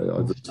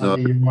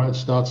 It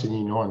starts in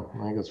year 9.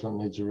 I think that's what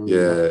needs to really.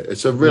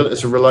 It's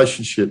a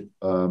relationship.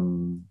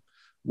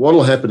 What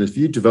will happen if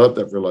you develop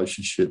that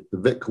relationship? The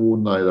VACC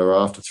coordinator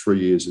after 3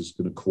 years is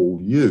going to call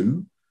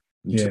you.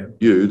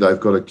 They've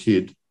got a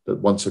kid that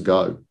wants to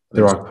go.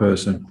 The right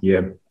person.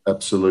 Yeah,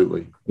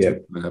 absolutely. Yeah,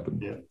 going to happen.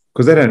 Yeah,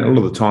 because they don't. A lot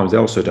of the times, they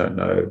also don't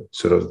know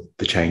sort of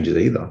the changes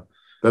either.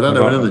 They don't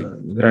know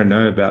anything. They don't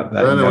know about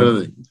that. They don't know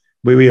anything.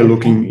 We are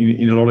looking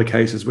in a lot of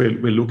cases. We're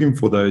looking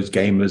for those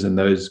gamers and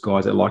those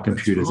guys that like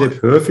computers. Right. They're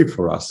perfect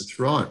for us. That's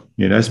right.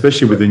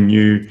 Especially with the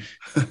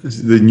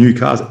new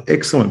cars.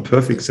 Excellent,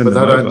 perfect. But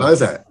they don't know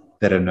that.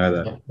 They don't know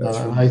that.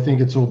 Yeah. They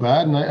think it's all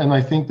bad, and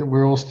they think that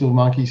we're all still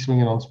monkeys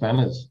swinging on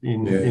spanners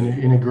in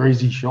a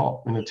greasy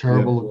shop, in a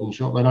terrible looking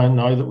shop. They don't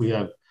know that we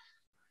have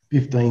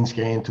 15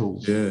 scan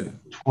tools,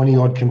 20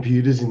 odd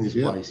computers in this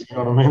place. You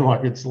know what I mean?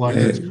 Like it's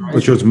crazy.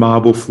 Which was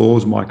marble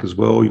floors, Mike, as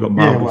well. You've got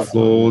marble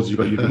floors. You've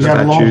got your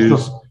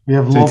statues. We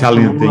have lobster,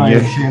 Italian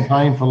thing,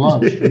 champagne for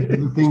lunch.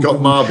 He's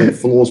got marble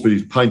floors, but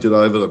he's painted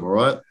over them. All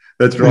right.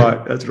 That's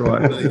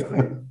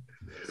right.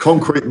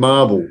 Concrete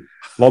marble.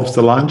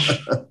 Lobster lunch.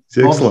 It's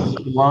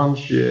excellent.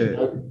 Lunch.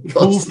 Yeah.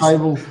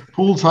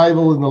 Pool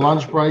table in the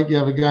lunch break. You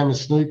have a game of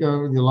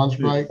snooker in your lunch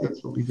break.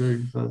 That's what we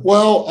do. So.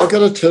 Well, I've got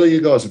to tell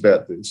you guys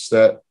about this,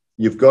 that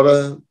you've got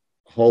to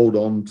hold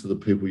on to the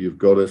people you've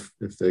got if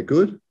they're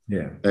good.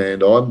 Yeah.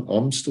 And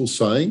I'm still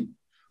saying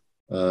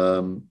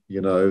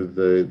You know,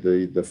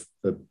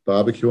 the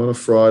barbecue on a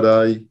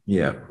Friday.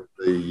 Yeah.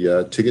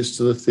 The tickets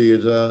to the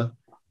theatre.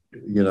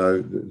 You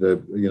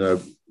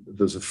know,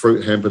 there's a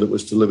fruit hamper that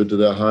was delivered to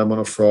their home on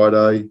a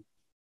Friday.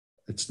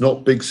 It's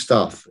not big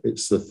stuff.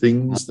 It's the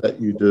things that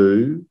you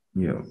do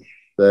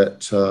that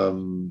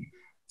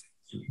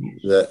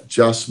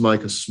just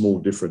make a small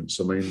difference.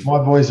 I mean,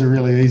 my boys are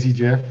really easy,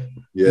 Geoff.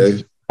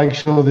 Yeah. Make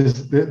sure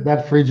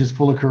that fridge is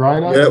full of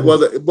Corona. Yeah,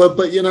 well,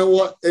 but you know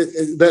what?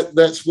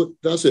 That's what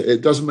does it.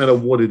 It doesn't matter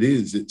what it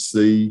is. It's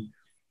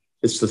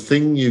the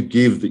thing you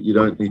give that you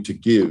don't need to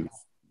give.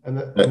 And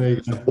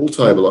the pool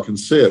table, I can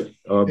see it.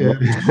 Pool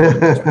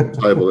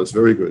table, that's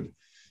very good.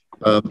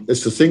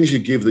 It's the things you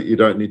give that you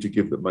don't need to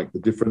give that make the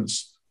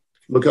difference.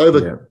 Look,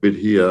 over COVID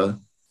here,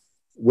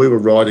 we were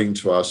writing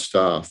to our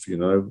staff, you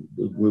know,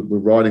 we're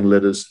writing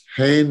letters,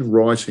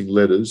 handwriting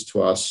letters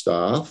to our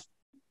staff,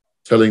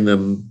 telling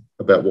them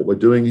about what we're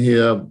doing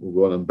here.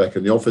 We'll want them back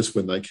in the office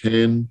when they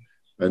can,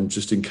 and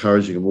just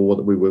encouraging them all.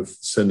 We were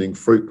sending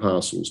fruit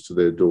parcels to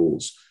their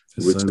doors.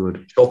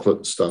 With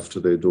chocolate stuff to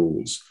their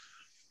doors.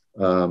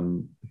 We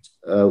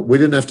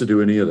didn't have to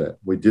do any of that.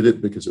 We did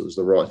it because it was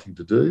the right thing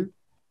to do.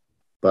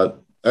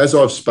 But as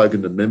I've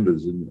spoken to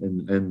members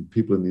and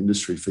people in the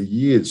industry for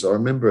years, I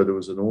remember there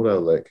was an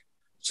Autolec,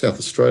 South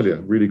Australia,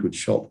 a really good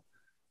shop.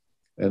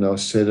 And I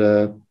said,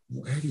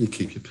 how do you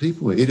keep your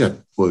people here? He'd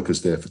had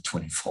workers there for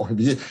 25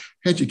 years.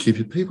 How do you keep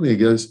your people here? He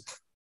goes,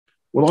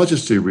 well, I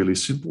just do really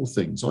simple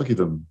things. I give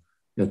them,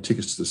 you know,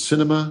 tickets to the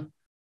cinema.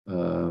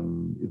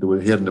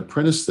 He had an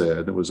apprentice there,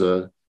 and there was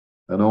an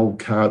old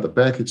car at the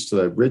back. It's to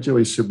that rego.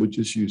 He said, we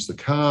just use the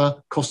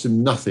car, cost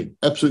him nothing,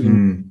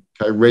 absolutely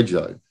okay,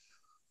 rego.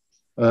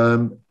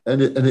 And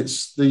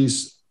it's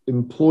these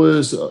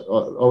employers.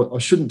 I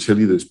shouldn't tell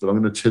you this, but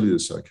I'm going to tell you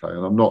this, okay?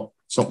 And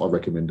it's not my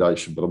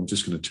recommendation, but I'm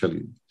just going to tell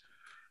you.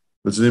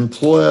 There's an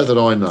employer that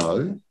I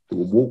know that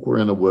will walk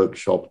around a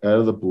workshop out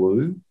of the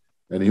blue,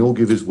 and he'll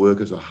give his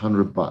workers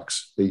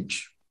 $100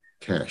 each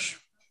cash,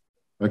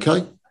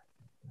 okay?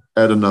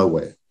 Out of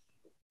nowhere,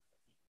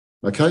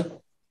 okay?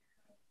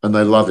 And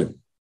they love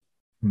him.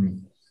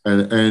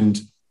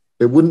 And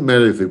it wouldn't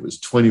matter if it was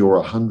 20 or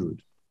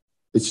 100.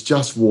 It's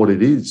just what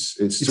it is.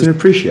 It's just an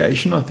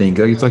appreciation, I think.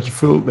 It's like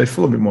they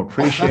feel a bit more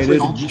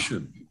appreciated.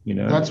 You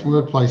know, that's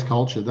workplace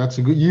culture.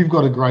 You've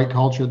got a great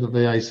culture at the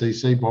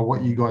VACC by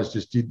what you guys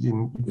just did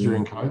during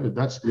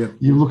COVID.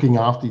 You're looking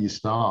after your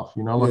staff.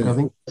 You know, I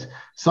think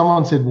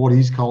someone said, "What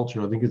is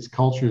culture?" I think it's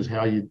culture is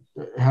how you.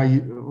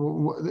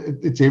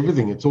 It's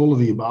everything. It's all of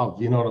the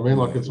above. You know what I mean?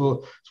 Like it's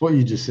what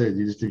you just said.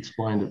 You just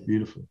explained it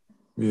beautifully.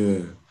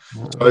 Yeah.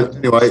 So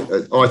anyway,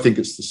 I think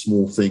it's the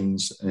small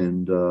things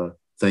and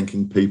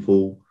thanking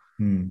people.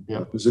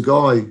 There's a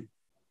guy.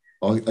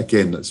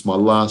 Again, it's my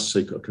last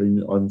secret.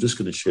 I'm just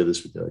going to share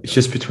this with you. It's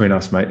just between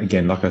us, mate.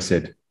 Again, like I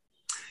said.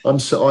 I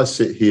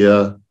sit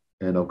here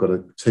and I've got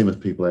a team of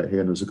people out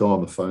here, and there's a guy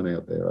on the phone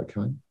out there,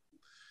 okay?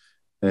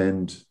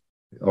 And,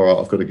 all right,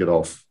 I've got to get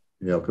off.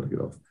 Yeah, I've got to get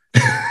off.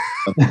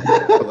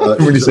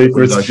 Too many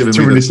secrets.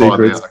 Too many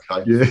secrets.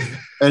 Okay. Yeah.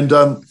 And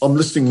I'm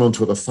listening to him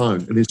onto the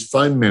phone, and his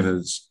phone manner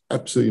is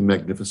absolutely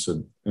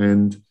magnificent.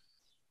 And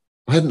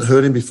I hadn't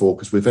heard him before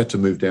because we've had to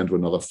move down to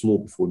another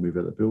floor before we move out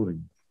of the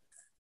building.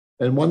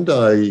 And one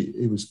day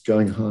he was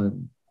going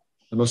home,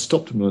 and I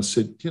stopped him and I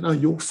said, you know,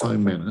 your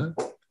phone manner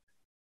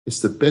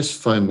is the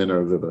best phone manner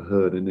I've ever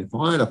heard. And if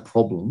I had a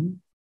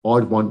problem,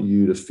 I'd want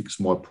you to fix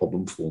my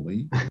problem for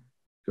me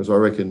because I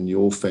reckon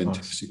you're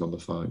fantastic on the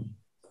phone.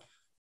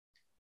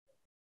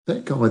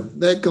 That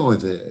guy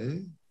there,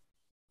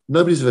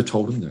 nobody's ever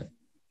told him that.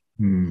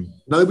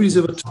 Nobody's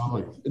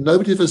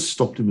ever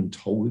stopped him and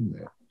told him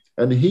that.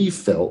 And he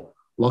felt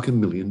like $1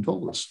 million.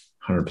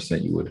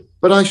 100% you would.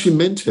 But I actually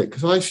meant it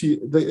because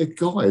the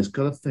guy has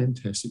got a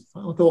fantastic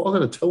phone. I thought, I'm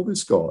going to tell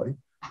this guy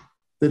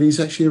that he's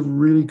actually a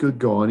really good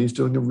guy and he's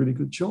doing a really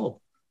good job.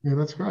 Yeah,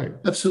 that's great.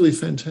 Absolutely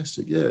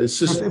fantastic. Yeah, it's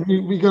just...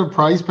 We got to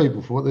praise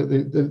people for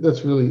it.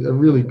 That's really a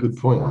really good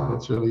point.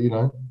 That's really, you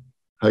know...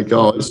 Hey,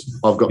 guys,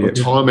 I've got the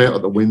time out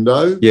at the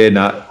window. Yeah,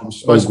 no. I'm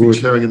supposed to be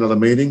chairing another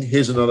meeting.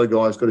 Here's another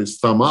guy who's got his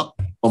thumb up.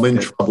 I'm in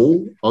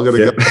trouble. I've got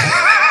to go.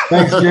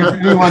 Thanks, Geoff.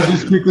 Anyone,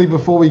 just quickly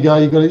before we go,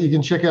 you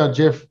can check out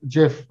Geoff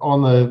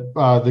on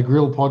the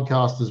Grill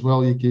podcast as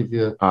well. You give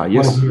your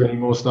any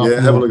more stuff. Yeah,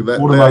 have a look at that.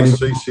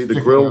 VACC,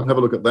 the Grill. Have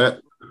a look at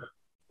that.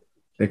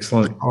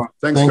 Excellent. Right.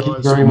 Thanks, Thank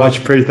guys. you very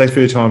much. Pretty. Thanks for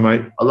your time,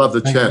 mate. I love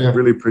the chat. You.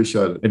 Really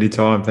appreciate it.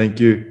 Anytime. Thank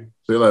you.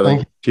 See you later. Thank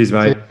you. Cheers,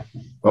 mate.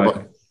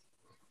 Bye-bye.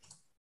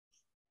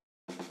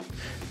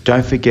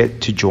 Don't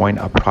forget to join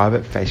our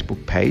private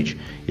Facebook page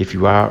if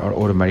you are an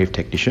automotive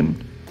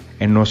technician,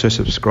 and also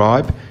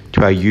subscribe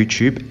to our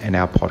YouTube and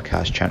our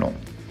podcast channel.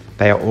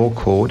 They are all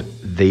called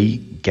The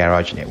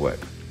Garage Network.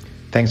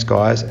 Thanks,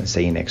 guys, and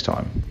see you next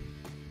time.